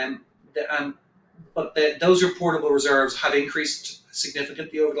 Um, and those reportable reserves have increased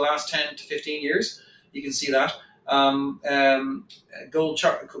significantly over the last 10 to 15 years. You can see that. Gold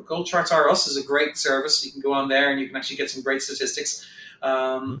Charts R Us is a great service. You can go on there and you can actually get some great statistics.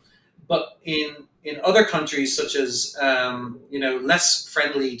 But in other countries, such as less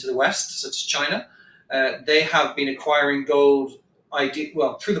friendly to the West, such as China, they have been acquiring gold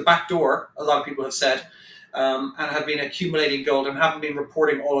through the back door. A lot of people have said, and have been accumulating gold and haven't been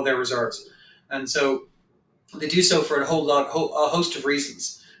reporting all of their reserves. And so they do so for a host of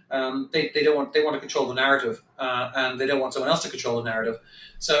reasons. They want to control the narrative, and they don't want someone else to control the narrative.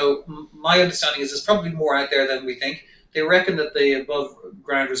 So my understanding is there's probably more out there than we think. They reckon that the above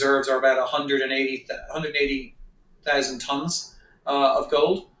ground reserves are about 180,000 tons of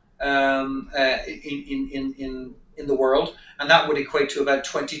gold in the world, and that would equate to about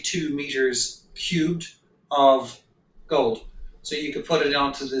 22 meters cubed of gold. So you could put it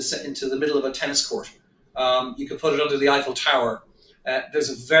into the middle of a tennis court. You could put it under the Eiffel Tower. There's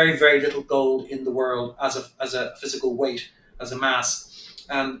very, very little gold in the world as a physical weight, as a mass,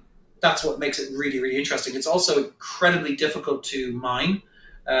 and that's what makes it really, really interesting. It's also incredibly difficult to mine.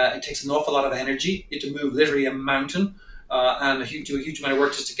 It takes an awful lot of energy. You have to move literally a mountain and do a huge amount of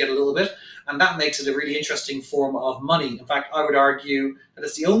work just to get a little bit, and that makes it a really interesting form of money. In fact, I would argue that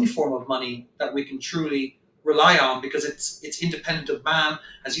it's the only form of money that we can truly rely on, because it's independent of man.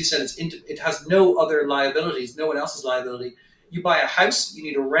 As you said, it has no other liabilities, no one else's liability. You buy a house, you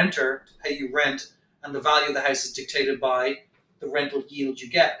need a renter to pay you rent, and the value of the house is dictated by the rental yield you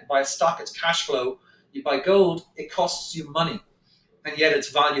get. You buy a stock, it's cash flow. You buy gold, it costs you money, and yet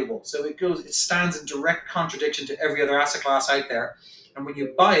it's valuable. So it stands in direct contradiction to every other asset class out there. And when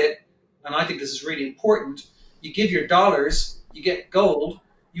you buy it, and I think this is really important, you give your dollars, you get gold,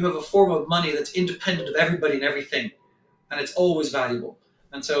 you have a form of money that's independent of everybody and everything, and it's always valuable.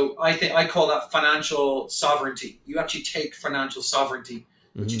 And so I call that financial sovereignty. You actually take financial sovereignty,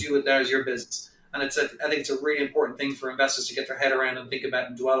 but you do it there as your business. And I think it's a really important thing for investors to get their head around and think about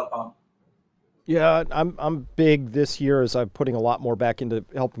and dwell upon. Yeah, I'm big this year as I'm putting a lot more back into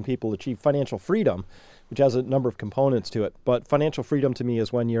helping people achieve financial freedom, which has a number of components to it. But financial freedom to me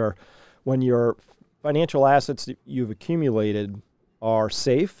is when your financial assets that you've accumulated are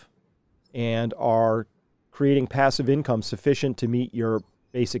safe and are creating passive income sufficient to meet your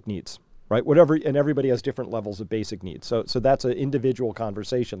basic needs, right? And everybody has different levels of basic needs. So that's an individual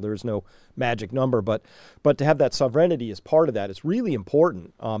conversation. There's no magic number, but to have that sovereignty as part of that is really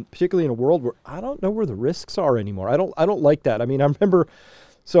important, particularly in a world where I don't know where the risks are anymore. I don't like that. I mean, I remember,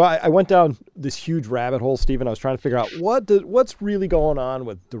 so I went down this huge rabbit hole, Stephen. I was trying to figure out what's really going on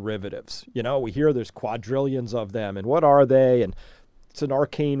with derivatives. We hear there's quadrillions of them, and what are they? And it's an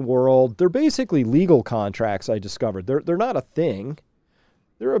arcane world. They're basically legal contracts, I discovered. They're not a thing.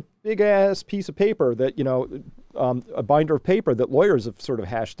 They're a big-ass piece of paper that, a binder of paper that lawyers have sort of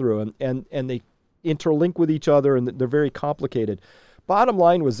hashed through, and they interlink with each other, and they're very complicated. Bottom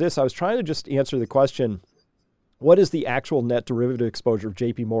line was this. I was trying to just answer the question, what is the actual net derivative exposure of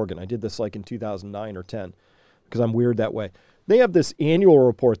JP Morgan? I did this like in 2009 or 10 because I'm weird that way. They have this annual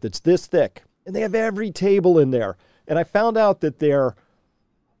report that's this thick, and they have every table in there. And I found out that their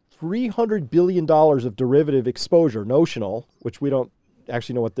 $300 billion of derivative exposure, notional, which we don't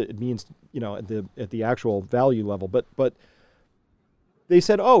actually know what it means, at the actual value level, but they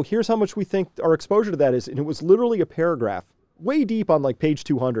said, oh, here's how much we think our exposure to that is. And it was literally a paragraph way deep on like page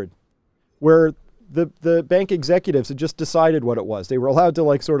 200 where the bank executives had just decided what it was. They were allowed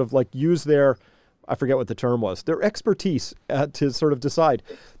to use their, I forget what the term was, their expertise to sort of decide.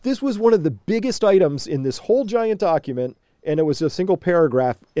 This was one of the biggest items in this whole giant document, and it was a single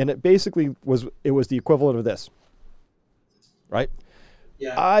paragraph, and it basically was the equivalent of this, right?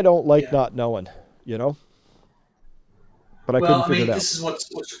 Yeah. I don't like not knowing, but I couldn't figure it out. This is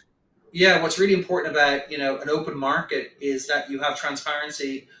what's really important about, an open market is that you have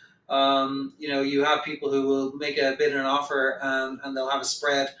transparency. You have people who will make a bid and an offer, and they'll have a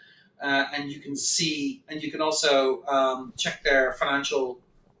spread, and you can see, and you can also check their financial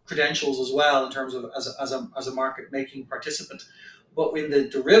credentials as well in terms of as a market making participant. But in the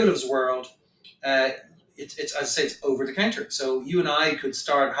derivatives world, it's as I say, it's over the counter. So you and I could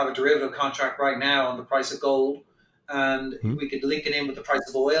have a derivative contract right now on the price of gold, and we could link it in with the price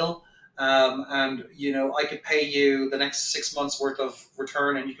of oil, and I could pay you the next 6 months worth of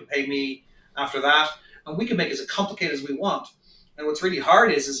return, and you could pay me after that, and we can make it as complicated as we want. And what's really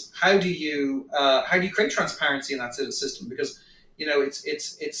hard is how do you create transparency in that sort of system? Because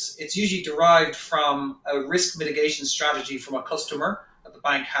it's usually derived from a risk mitigation strategy from a customer that the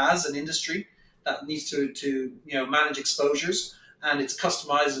bank has, an industry that needs to manage exposures, and it's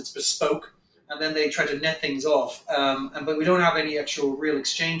customized, it's bespoke, and then they try to net things off. But we don't have any actual real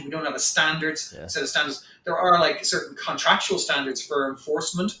exchange. We don't have a set of standards. There are like certain contractual standards for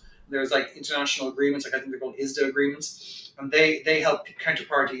enforcement. There's like international agreements, like I think they're called ISDA agreements, and they help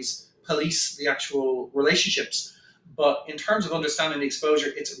counterparties police the actual relationships. But in terms of understanding the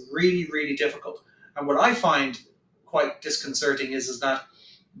exposure, it's really, really difficult. And what I find quite disconcerting is that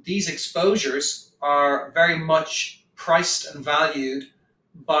these exposures are very much priced and valued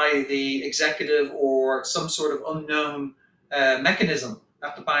by the executive or some sort of unknown mechanism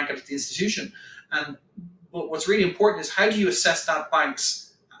at the bank, at the institution. But what's really important is how do you assess that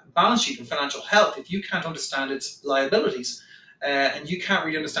bank's balance sheet and financial health if you can't understand its liabilities and you can't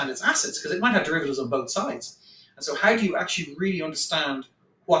really understand its assets, because it might have derivatives on both sides. And so how do you actually really understand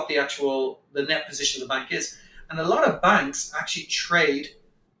what the net position of the bank is? And a lot of banks actually trade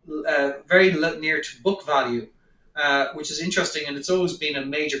very near to book value, which is interesting. And it's always been a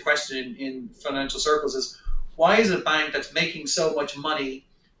major question in financial circles is, why is a bank that's making so much money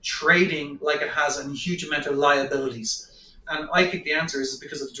trading like it has a huge amount of liabilities? And I think the answer is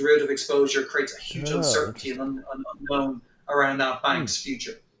because of the derivative exposure creates a huge uncertainty and unknown around that bank's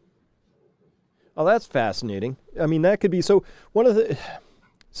future. Oh, that's fascinating. I mean, that could be so.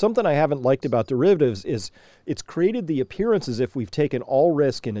 Something I haven't liked about derivatives is it's created the appearance as if we've taken all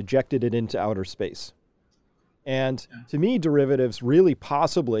risk and ejected it into outer space. And to me, derivatives really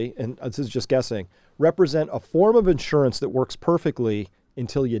possibly, and this is just guessing, represent a form of insurance that works perfectly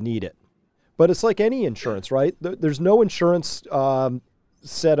until you need it. But it's like any insurance, right? There's no insurance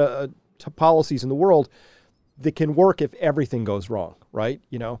set of policies in the world that can work if everything goes wrong, right?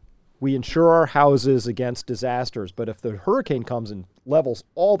 We insure our houses against disasters, but if the hurricane comes and levels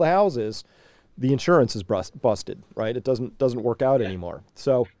all the houses, the insurance is busted, right? It doesn't work out anymore.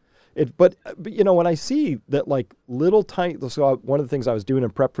 So, but when I see that like little tiny, so one of the things I was doing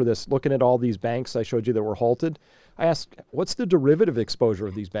in prep for this, looking at all these banks I showed you that were halted, I asked, what's the derivative exposure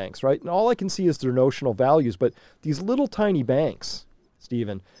of these banks, right? And all I can see is their notional values, but these little tiny banks,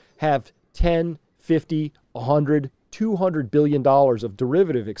 Stephen, have 10, 50, 100, $200 billion of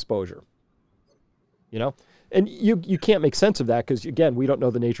derivative exposure, and you can't make sense of that because, again, we don't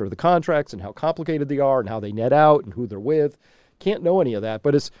know the nature of the contracts and how complicated they are and how they net out and who they're with. Can't know any of that,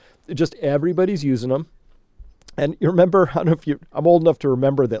 but it's just everybody's using them. And you remember, I don't know if I'm old enough to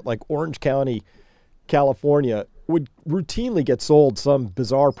remember that like Orange County, California would routinely get sold some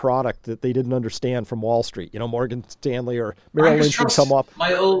bizarre product that they didn't understand from Wall Street. Morgan Stanley or Merrill Lynch would come up.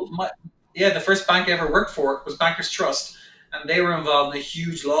 The first bank I ever worked for was Bankers Trust, and they were involved in a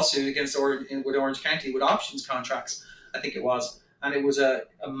huge lawsuit against with Orange County with options contracts, I think it was. And it was a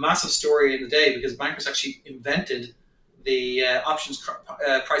massive story in the day because bankers actually invented the options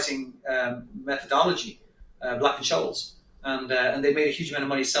pricing methodology, Black-Scholes, and they made a huge amount of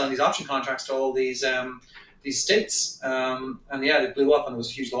money selling these option contracts to all these states. They blew up, and it was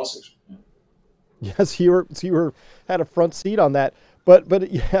a huge lawsuit. Yes, you had a front seat on that, but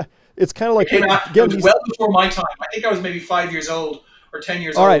yeah. It's kind of like it was well before my time. I think I was maybe 5 years old or 10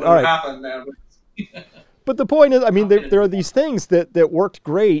 years old when it happened. But the point is, I mean, there are these things that worked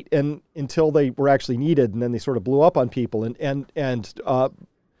great and until they were actually needed, and then they sort of blew up on people. And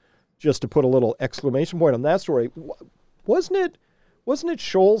just to put a little exclamation point on that story, wasn't it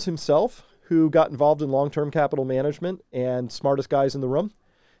Scholes himself who got involved in long-term capital management and smartest guys in the room?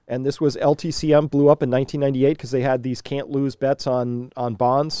 And this was LTCM blew up in 1998 because they had these can't lose bets on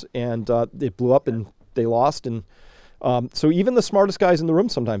bonds, and it blew up and they lost. And so even the smartest guys in the room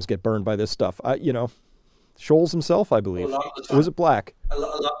sometimes get burned by this stuff. Scholes himself, I believe. Or was it Black? A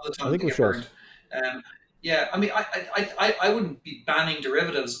lot of the time, I think it was Scholes. I mean, I wouldn't be banning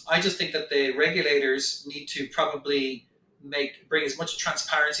derivatives. I just think that the regulators need to probably bring as much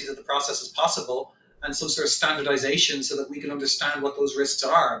transparency to the process as possible, and some sort of standardization so that we can understand what those risks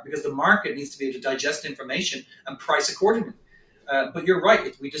are, because the market needs to be able to digest information and price accordingly. But you're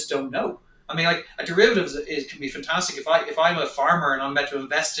right, we just don't know. I mean, like a derivative can be fantastic. If I'm a farmer and I'm about to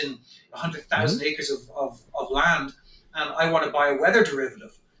invest in 100,000 acres of land, and I want to buy a weather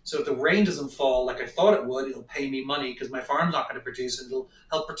derivative, so if the rain doesn't fall like I thought it would, it'll pay me money because my farm's not going to produce, and it'll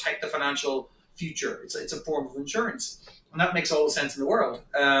help protect the financial future. It's a form of insurance, and that makes all the sense in the world.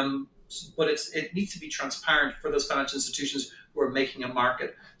 But it needs to be transparent for those financial institutions who are making a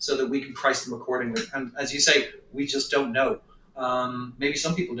market so that we can price them accordingly. And as you say, we just don't know. Maybe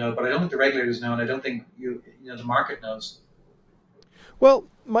some people know, but I don't think the regulators know, and I don't think the market knows. Well,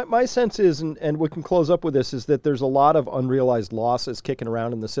 my sense is, and we can close up with this, is that there's a lot of unrealized losses kicking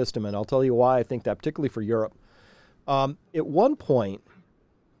around in the system, and I'll tell you why I think that, particularly for Europe. At one point,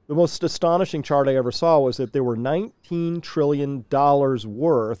 the most astonishing chart I ever saw was that there were $19 trillion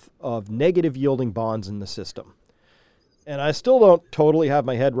worth of negative yielding bonds in the system. And I still don't totally have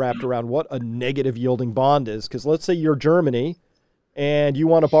my head wrapped around what a negative yielding bond is, because let's say you're Germany and you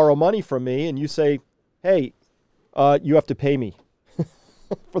want to borrow money from me and you say, hey, you have to pay me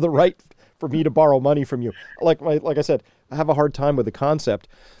for the right for me to borrow money from you. Like I said, I have a hard time with the concept,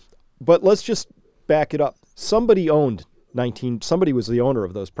 but let's just back it up. Somebody was the owner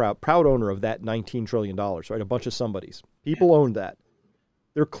of those, proud owner of that $19 trillion, right? A bunch of somebodies. People owned that.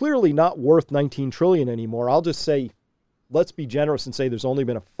 They're clearly not worth $19 trillion anymore. I'll just say, let's be generous and say there's only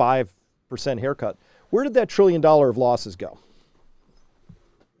been a 5% haircut. Where did that $1 trillion of losses go?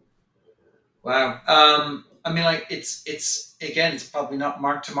 Wow. I mean, like it's probably not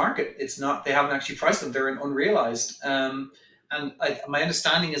mark to market. It's not, they haven't actually priced them. They're unrealized. And my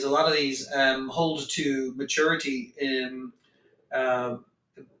understanding is a lot of these hold to maturity in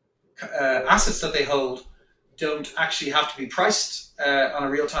assets that they hold don't actually have to be priced on a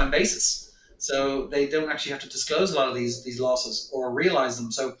real-time basis. So they don't actually have to disclose a lot of these losses or realize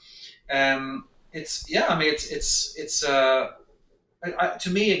them. So to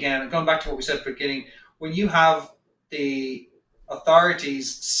me, again, going back to what we said at the beginning, when you have the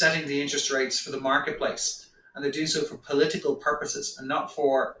authorities setting the interest rates for the marketplace, and they do so for political purposes and not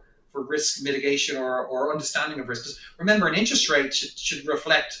for risk mitigation or understanding of risk. Because remember, an interest rate should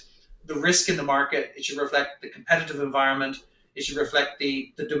reflect the risk in the market. It should reflect the competitive environment. It should reflect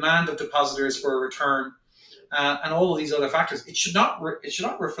the demand of depositors for a return, and all of these other factors. It should not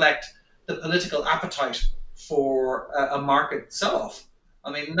reflect the political appetite for a market sell-off. I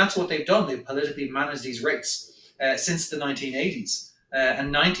mean, that's what they've done. They've politically managed these rates since the 1980s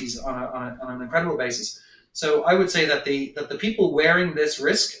and 90s on an incredible basis. So I would say that the people wearing this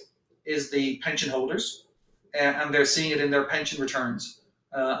risk is the pension holders, and they're seeing it in their pension returns,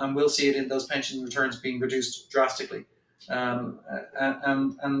 and we'll see it in those pension returns being reduced drastically. And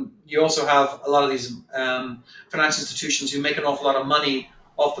you also have a lot of these financial institutions who make an awful lot of money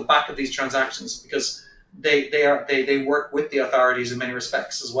off the back of these transactions, because they work with the authorities in many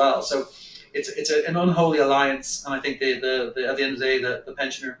respects as well. So it's an unholy alliance, and I think at the end of the day, the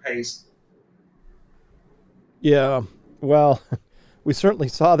pensioner pays. Yeah, well, we certainly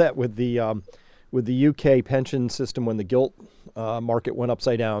saw that with the UK pension system when the gilt market went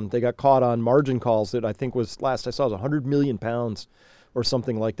upside down. They got caught on margin calls that I think was, last I saw, was £100 million or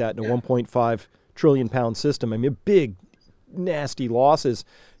something like that in a £1.5 trillion system. I mean, big, nasty losses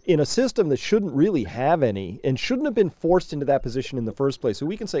in a system that shouldn't really have any and shouldn't have been forced into that position in the first place. So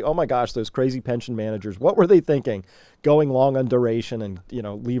we can say, oh my gosh, those crazy pension managers, what were they thinking, going long on duration and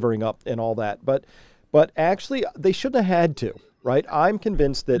levering up and all that. But actually, they shouldn't have had to, right? I'm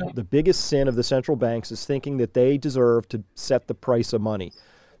convinced that the biggest sin of the central banks is thinking that they deserve to set the price of money.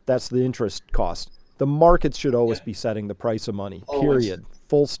 That's the interest cost. The markets should always be setting the price of money, period.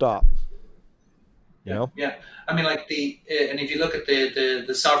 Full stop. Yeah. I mean, and if you look at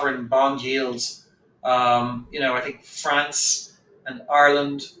the sovereign bond yields, I think France and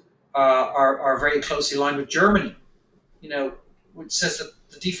Ireland are very closely aligned with Germany, which says that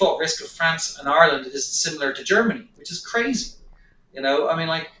the default risk of France and Ireland is similar to Germany, which is crazy.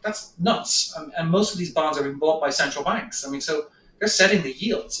 That's nuts. And most of these bonds are being bought by central banks. I mean, so they're setting the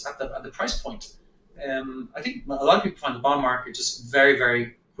yields at the price point. I think a lot of people find the bond market just very,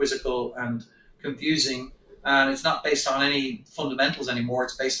 very quizzical and confusing, and it's not based on any fundamentals anymore.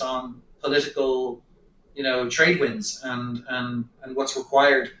 It's based on political, trade wins and what's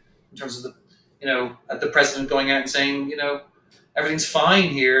required in terms of the president going out and saying, everything's fine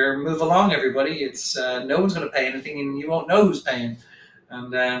here. Move along, everybody. It's no one's going to pay anything, and you won't know who's paying.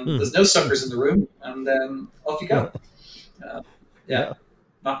 And there's no suckers in the room, and off you go.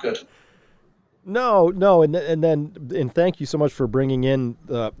 Not good. No, and thank you so much for bringing in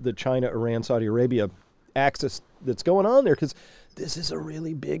the China, Iran, Saudi Arabia axis that's going on there, because this is a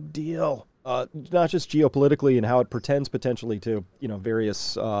really big deal. Not just geopolitically and how it pretends potentially to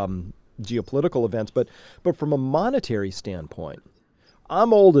various geopolitical events, but from a monetary standpoint.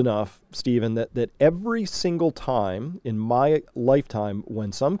 I'm old enough, Stephen, that every single time in my lifetime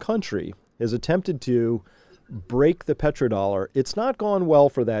when some country has attempted to break the petrodollar, it's not gone well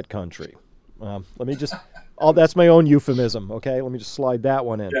for that country. Let me just, that's my own euphemism, okay? Let me just slide that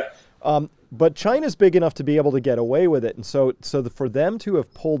one in. Yeah. but China's big enough to be able to get away with it. And for them to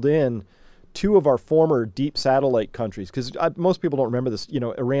have pulled in two of our former deep satellite countries, because most people don't remember this,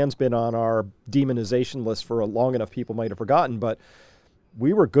 Iran's been on our demonization list for a long enough, people might have forgotten, but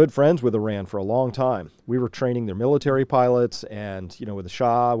we were good friends with Iran for a long time. We were training their military pilots, and, with the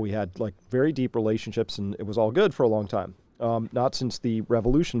Shah, we had like very deep relationships, and it was all good for a long time. Not since the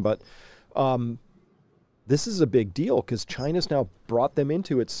revolution, but this is a big deal because China's now brought them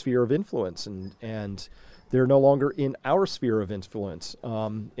into its sphere of influence, and they're no longer in our sphere of influence.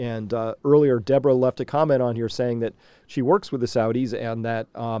 Earlier, Deborah left a comment on here saying that she works with the Saudis and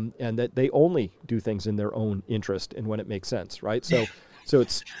that they only do things in their own interest and when it makes sense, right? So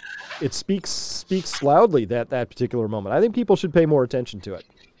it speaks loudly that particular moment. I think people should pay more attention to it.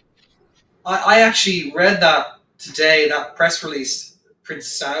 I actually read that today, that press release, Prince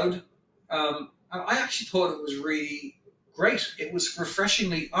Saud. I actually thought it was really great. It was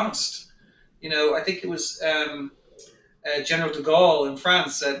refreshingly honest. I think it was General de Gaulle in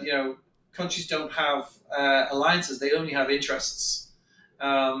France said, countries don't have alliances; they only have interests,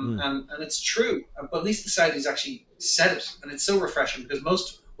 and it's true. But at least the Saudis actually said it, and it's so refreshing because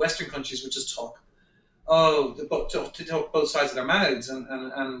most Western countries would just talk, to talk both sides of their mouths, and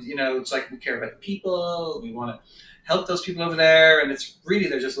it's like we care about the people, we want to help those people over there, and it's really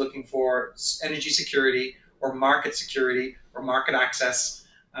they're just looking for energy security or market security or market access.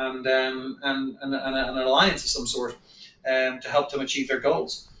 And an alliance of some sort to help them achieve their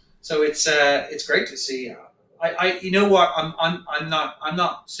goals. So it's great to see. You know what? I'm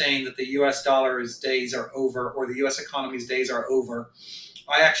not saying that the U.S. dollar's days are over or the U.S. economy's days are over.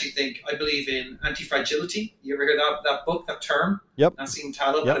 I believe in anti-fragility. You ever hear that book, that term? Yep. Nassim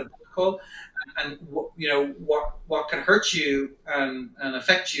Taleb had a book called. And what can hurt you and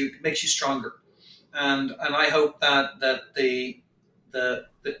affect you makes you stronger. And I hope that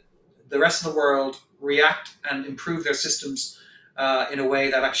the rest of the world react and improve their systems in a way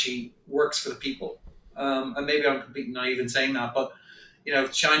that actually works for the people. And maybe I'm completely naive in saying that, but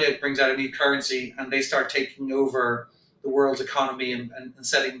if China brings out a new currency and they start taking over the world's economy and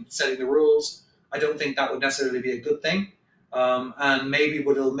setting the rules, I don't think that would necessarily be a good thing. And maybe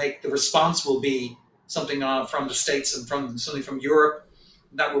what it'll make the response will be something from the States and something from Europe.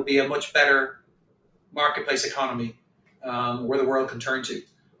 That will be a much better marketplace economy where the world can turn to.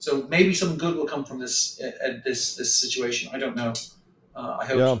 So maybe some good will come from this situation. I don't know. I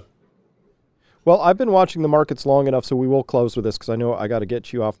hope. Yeah. Well, I've been watching the markets long enough, so we will close with this because I know I got to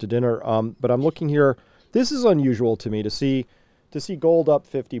get you off to dinner. But I'm looking here. This is unusual to me to see gold up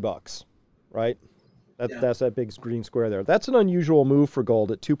 $50, right? That's that big green square there. That's an unusual move for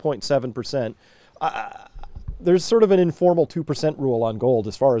gold at 2.7%. There's sort of an informal 2% rule on gold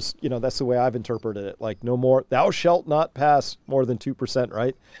as far as, that's the way I've interpreted it. Like no more, thou shalt not pass more than 2%,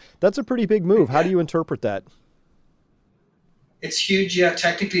 right? That's a pretty big move. How do you interpret that? It's huge. Yeah,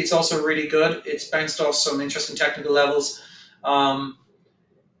 technically it's also really good. It's bounced off some interesting technical levels.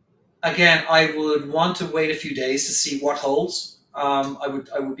 Again, I would want to wait a few days to see what holds. I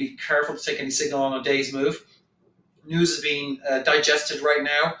would be careful to take any signal on a day's move. News is being digested right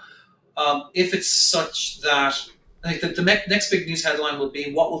now. If it's such that the next big news headline will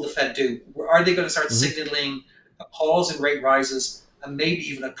be, what will the Fed do? Are they going to start signaling a pause in rate rises and maybe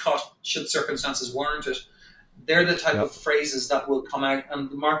even a cut should circumstances warrant it? They're the type of phrases that will come out, and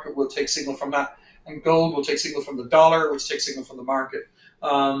the market will take signal from that, and gold will take signal from the dollar, which takes signal from the market.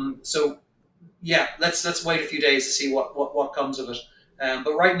 So yeah, let's wait a few days to see what comes of it.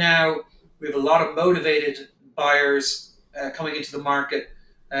 But right now we have a lot of motivated buyers coming into the market.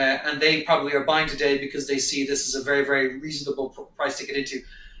 And they probably are buying today because they see this is a very, very reasonable price to get into.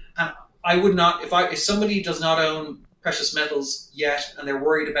 And I would not, if somebody does not own precious metals yet and they're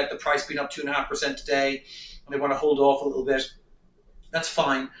worried about the price being up 2.5% today and they want to hold off a little bit, that's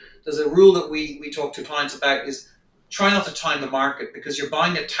fine. There's a rule that we talk to clients about is try not to time the market because you're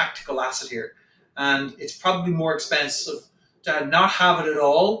buying a tactical asset here. And it's probably more expensive to not have it at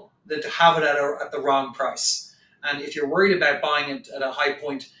all than to have it at the wrong price. And if you're worried about buying it at a high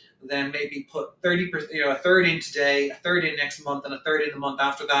point, then maybe put 30%, a third in today, a third in next month, and a third in the month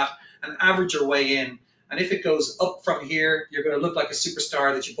after that, and average your way in. And if it goes up from here, you're going to look like a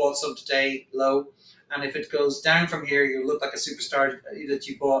superstar that you bought some today low. And if it goes down from here, you look like a superstar that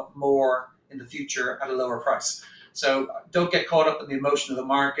you bought more in the future at a lower price. So don't get caught up in the emotion of the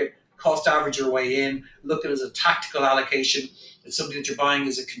market. Cost average your way in. Look at it as a tactical allocation. It's something that you're buying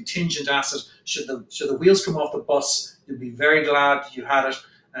as a contingent asset. Should the wheels come off the bus, you'll be very glad you had it,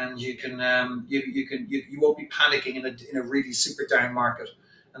 and you won't be panicking in a really super down market.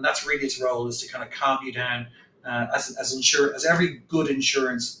 And that's really its role, is to kind of calm you down, as every good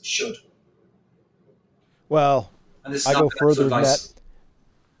insurance should. Well, And this is I not go financial further than that. advice.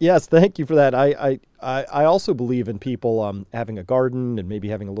 Yes, thank you for that. I also believe in people having a garden and maybe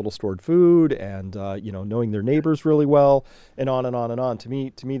having a little stored food and knowing their neighbors really well and on and on and on. To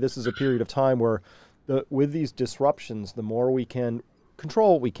me, this is a period of time where with these disruptions, the more we can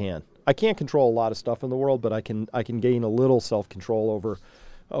control what we can. I can't control a lot of stuff in the world, but I can gain a little self control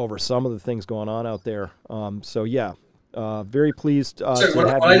over some of the things going on out there. So yeah, very pleased So to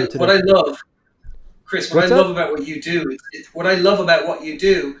have you here what today. I love, Chris, what I What's that? love about what you do, what I love about what you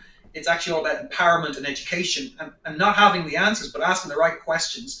do, it's actually all about empowerment and education, and not having the answers, but asking the right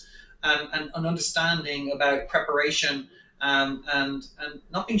questions, and an understanding about preparation, and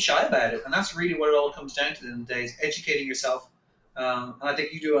not being shy about it. And that's really what it all comes down to in the days, educating yourself. And I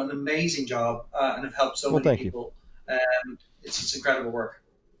think you do an amazing job, and have helped so Well, many thank you. people. It's incredible work.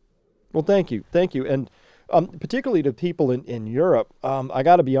 Well, thank you, and particularly to people in Europe. I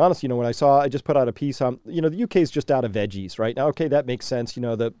got to be honest. When I just put out a piece on, the UK is just out of veggies right now. Okay, that makes sense.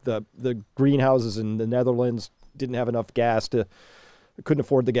 The greenhouses in the Netherlands didn't have enough gas to couldn't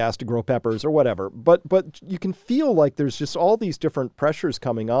afford the gas to grow peppers or whatever. But you can feel like there's just all these different pressures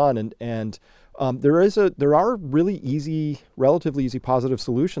coming on, and there are really relatively easy positive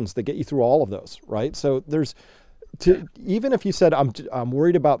solutions that get you through all of those, right? So even if you said I'm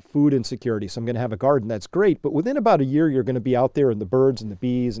worried about food insecurity, so I'm going to have a garden, that's great. But within about a year, you're going to be out there and the birds and the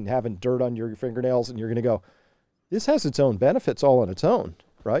bees and having dirt on your fingernails, and you're going to go, this has its own benefits all on its own,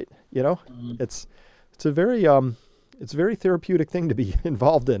 right? Mhm. It's it's a very it's a very therapeutic thing to be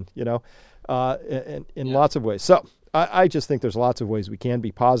involved in, in Yeah. lots of ways. So I just think there's lots of ways we can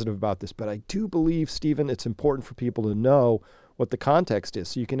be positive about this, but I do believe, Stephen, it's important for people to know what the context is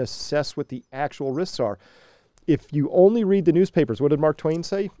so you can assess what the actual risks are. If you only read the newspapers, what did Mark Twain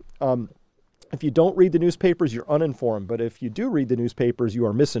say? If you don't read the newspapers, you're uninformed. But if you do read the newspapers, you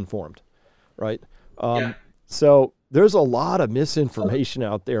are misinformed, right? Yeah. So there's a lot of misinformation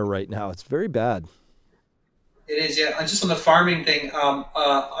out there right now. It's very bad. It is, yeah. And just on the farming thing,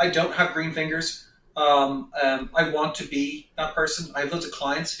 I don't have green fingers. I want to be that person. I have loads of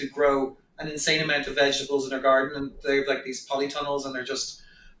clients who grow an insane amount of vegetables in their garden, and they have like these polytunnels, and they're just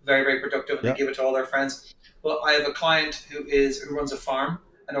very, very productive, and they Yeah. give it to all their friends. But I have a client who runs a farm,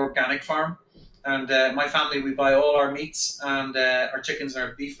 an organic farm, and my family, we buy all our meats and our chickens and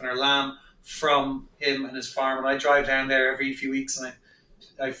our beef and our lamb from him and his farm. And I drive down there every few weeks, and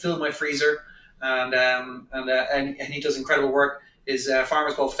I fill my freezer, and he does incredible work. His farm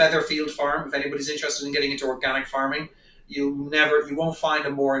is called Featherfield Farm. If anybody's interested in getting into organic farming, you won't find a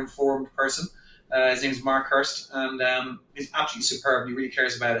more informed person. His name's Mark Hurst, and he's absolutely superb. He really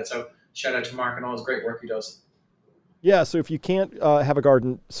cares about it. So shout out to Mark and all his great work he does. Yeah. So if you can't have a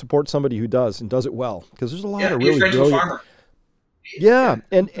garden, support somebody who does and does it well, because there's a lot Yeah, of be a really friend to a brilliant. farmer. Yeah,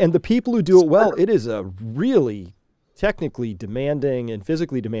 Yeah, and the people who do it well, support him. it is a really technically demanding and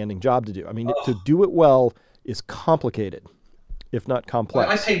physically demanding job to do. I mean, to Oh, do it well is complicated, if not well,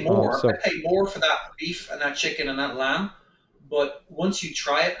 I complex. pay more. I So pay more for that beef and that chicken and that lamb. But once you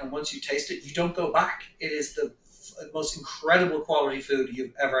try it and once you taste it, you don't go back. It is the most incredible quality food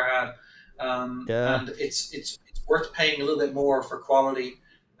you've ever had, yeah, and it's worth paying a little bit more for quality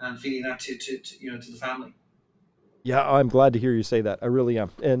and feeding that to the family. yeah, I'm glad to hear you say that. I really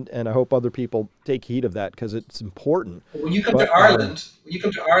am, and I hope other people take heed of that because it's important. But But When you come to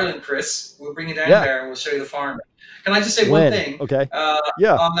Ireland, Chris, we'll bring you down yeah, there and we'll show you the farm. Can I just say one when? thing Okay,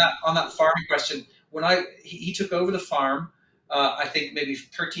 yeah, on that farming question? When he took over the farm, I think maybe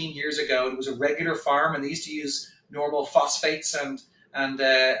 13 years ago, it was a regular farm, and they used to use normal phosphates and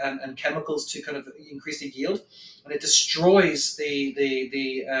chemicals to kind of increase the yield, and it destroys the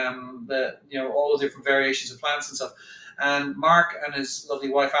all the different variations of plants and stuff. And Mark and his lovely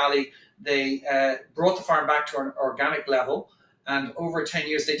wife Ali, they brought the farm back to an organic level, and over 10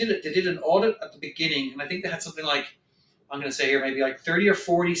 years they did it. They did an audit at the beginning, and I think they had something like, I'm going to say here, maybe like 30 or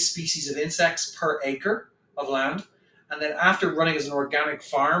 40 species of insects per acre of land. And then after running as an organic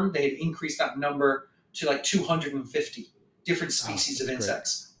farm, they had increased that number to like 250 different oh, species of that's great.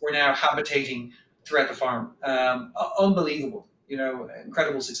 insects were now habitating throughout the farm. Unbelievable,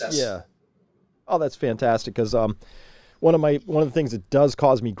 incredible success. Yeah. Oh, that's fantastic because one of the things that does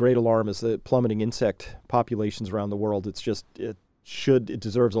cause me great alarm is the plummeting insect populations around the world. It's just it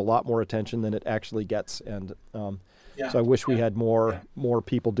deserves a lot more attention than it actually gets, and Yeah, so I wish we yeah, had yeah. more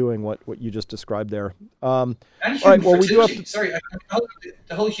people doing what you just described there. And All right, human well we do have fertility. to. Sorry,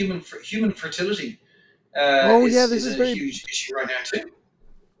 the whole human fertility Oh yeah, is this is a very huge issue right now too.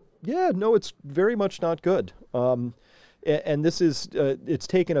 yeah no, it's very much not good. And this is it's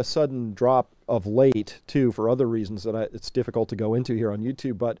taken a sudden drop of late too for other reasons that it's difficult to go into here on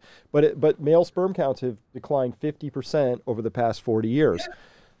YouTube. But male sperm counts have declined 50% over the past 40 years.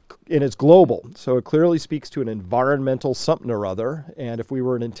 And it's global, so it clearly speaks to an environmental something or other. And if we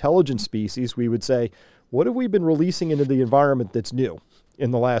were an intelligent species, we would say, what have we been releasing into the environment that's new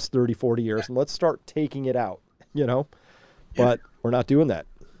in the last 30, 40 years? And let's start taking it out, you know? But we're not doing that.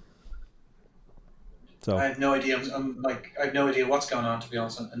 So I have no idea. I have no idea what's going on, to be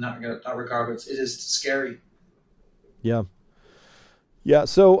honest, in that regard. But it is scary. Yeah. Yeah.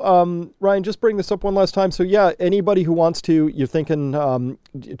 So, Ryan, just bring this up one last time. So, yeah, anybody who wants to, you're thinking,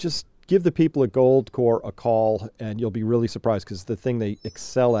 just give the people at Goldcore a call, and you'll be really surprised because the thing they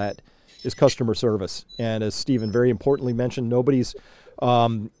excel at is customer service. And as Stephen very importantly mentioned, nobody's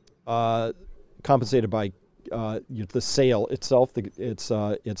compensated by the sale itself. It's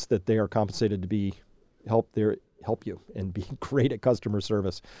that they are compensated to help you and be great at customer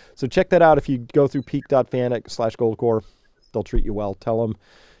service. So check that out. If you go through peak.fan/Goldcore, they'll treat you well. Tell them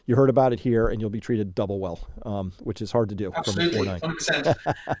you heard about it here, and you'll be treated double well, which is hard to do. Absolutely,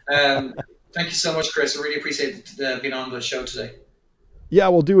 100%. Thank you so much, Chris. I really appreciate being on the show today. Yeah,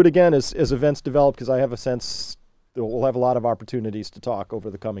 we'll do it again as events develop, because I have a sense that we'll have a lot of opportunities to talk over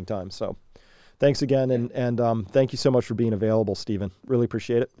the coming time. So thanks again, and thank you so much for being available, Stephen. Really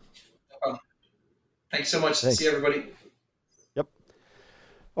appreciate it. No problem. Thanks so much. Thanks. See everybody. Yep.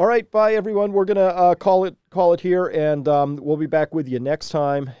 All right, bye everyone. We're gonna call it here, and we'll be back with you next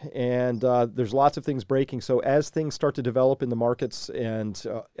time. And there's lots of things breaking. So as things start to develop in the markets and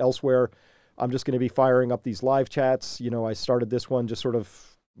elsewhere, I'm just going to be firing up these live chats. I started this one just sort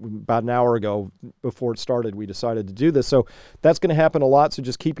of about an hour ago. Before it started, we decided to do this. So that's going to happen a lot. So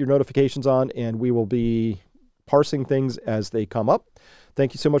just keep your notifications on, and we will be parsing things as they come up.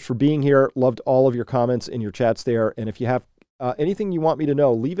 Thank you so much for being here. Loved all of your comments in your chats there. And if you have anything you want me to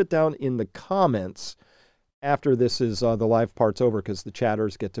know, leave it down in the comments after this is the live part's over, because the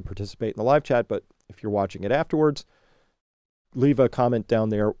chatters get to participate in the live chat. But if you're watching it afterwards, leave a comment down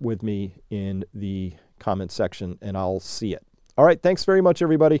there with me in the comment section, and I'll see it. All right. Thanks very much,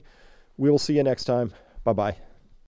 everybody. We will see you next time. Bye-bye.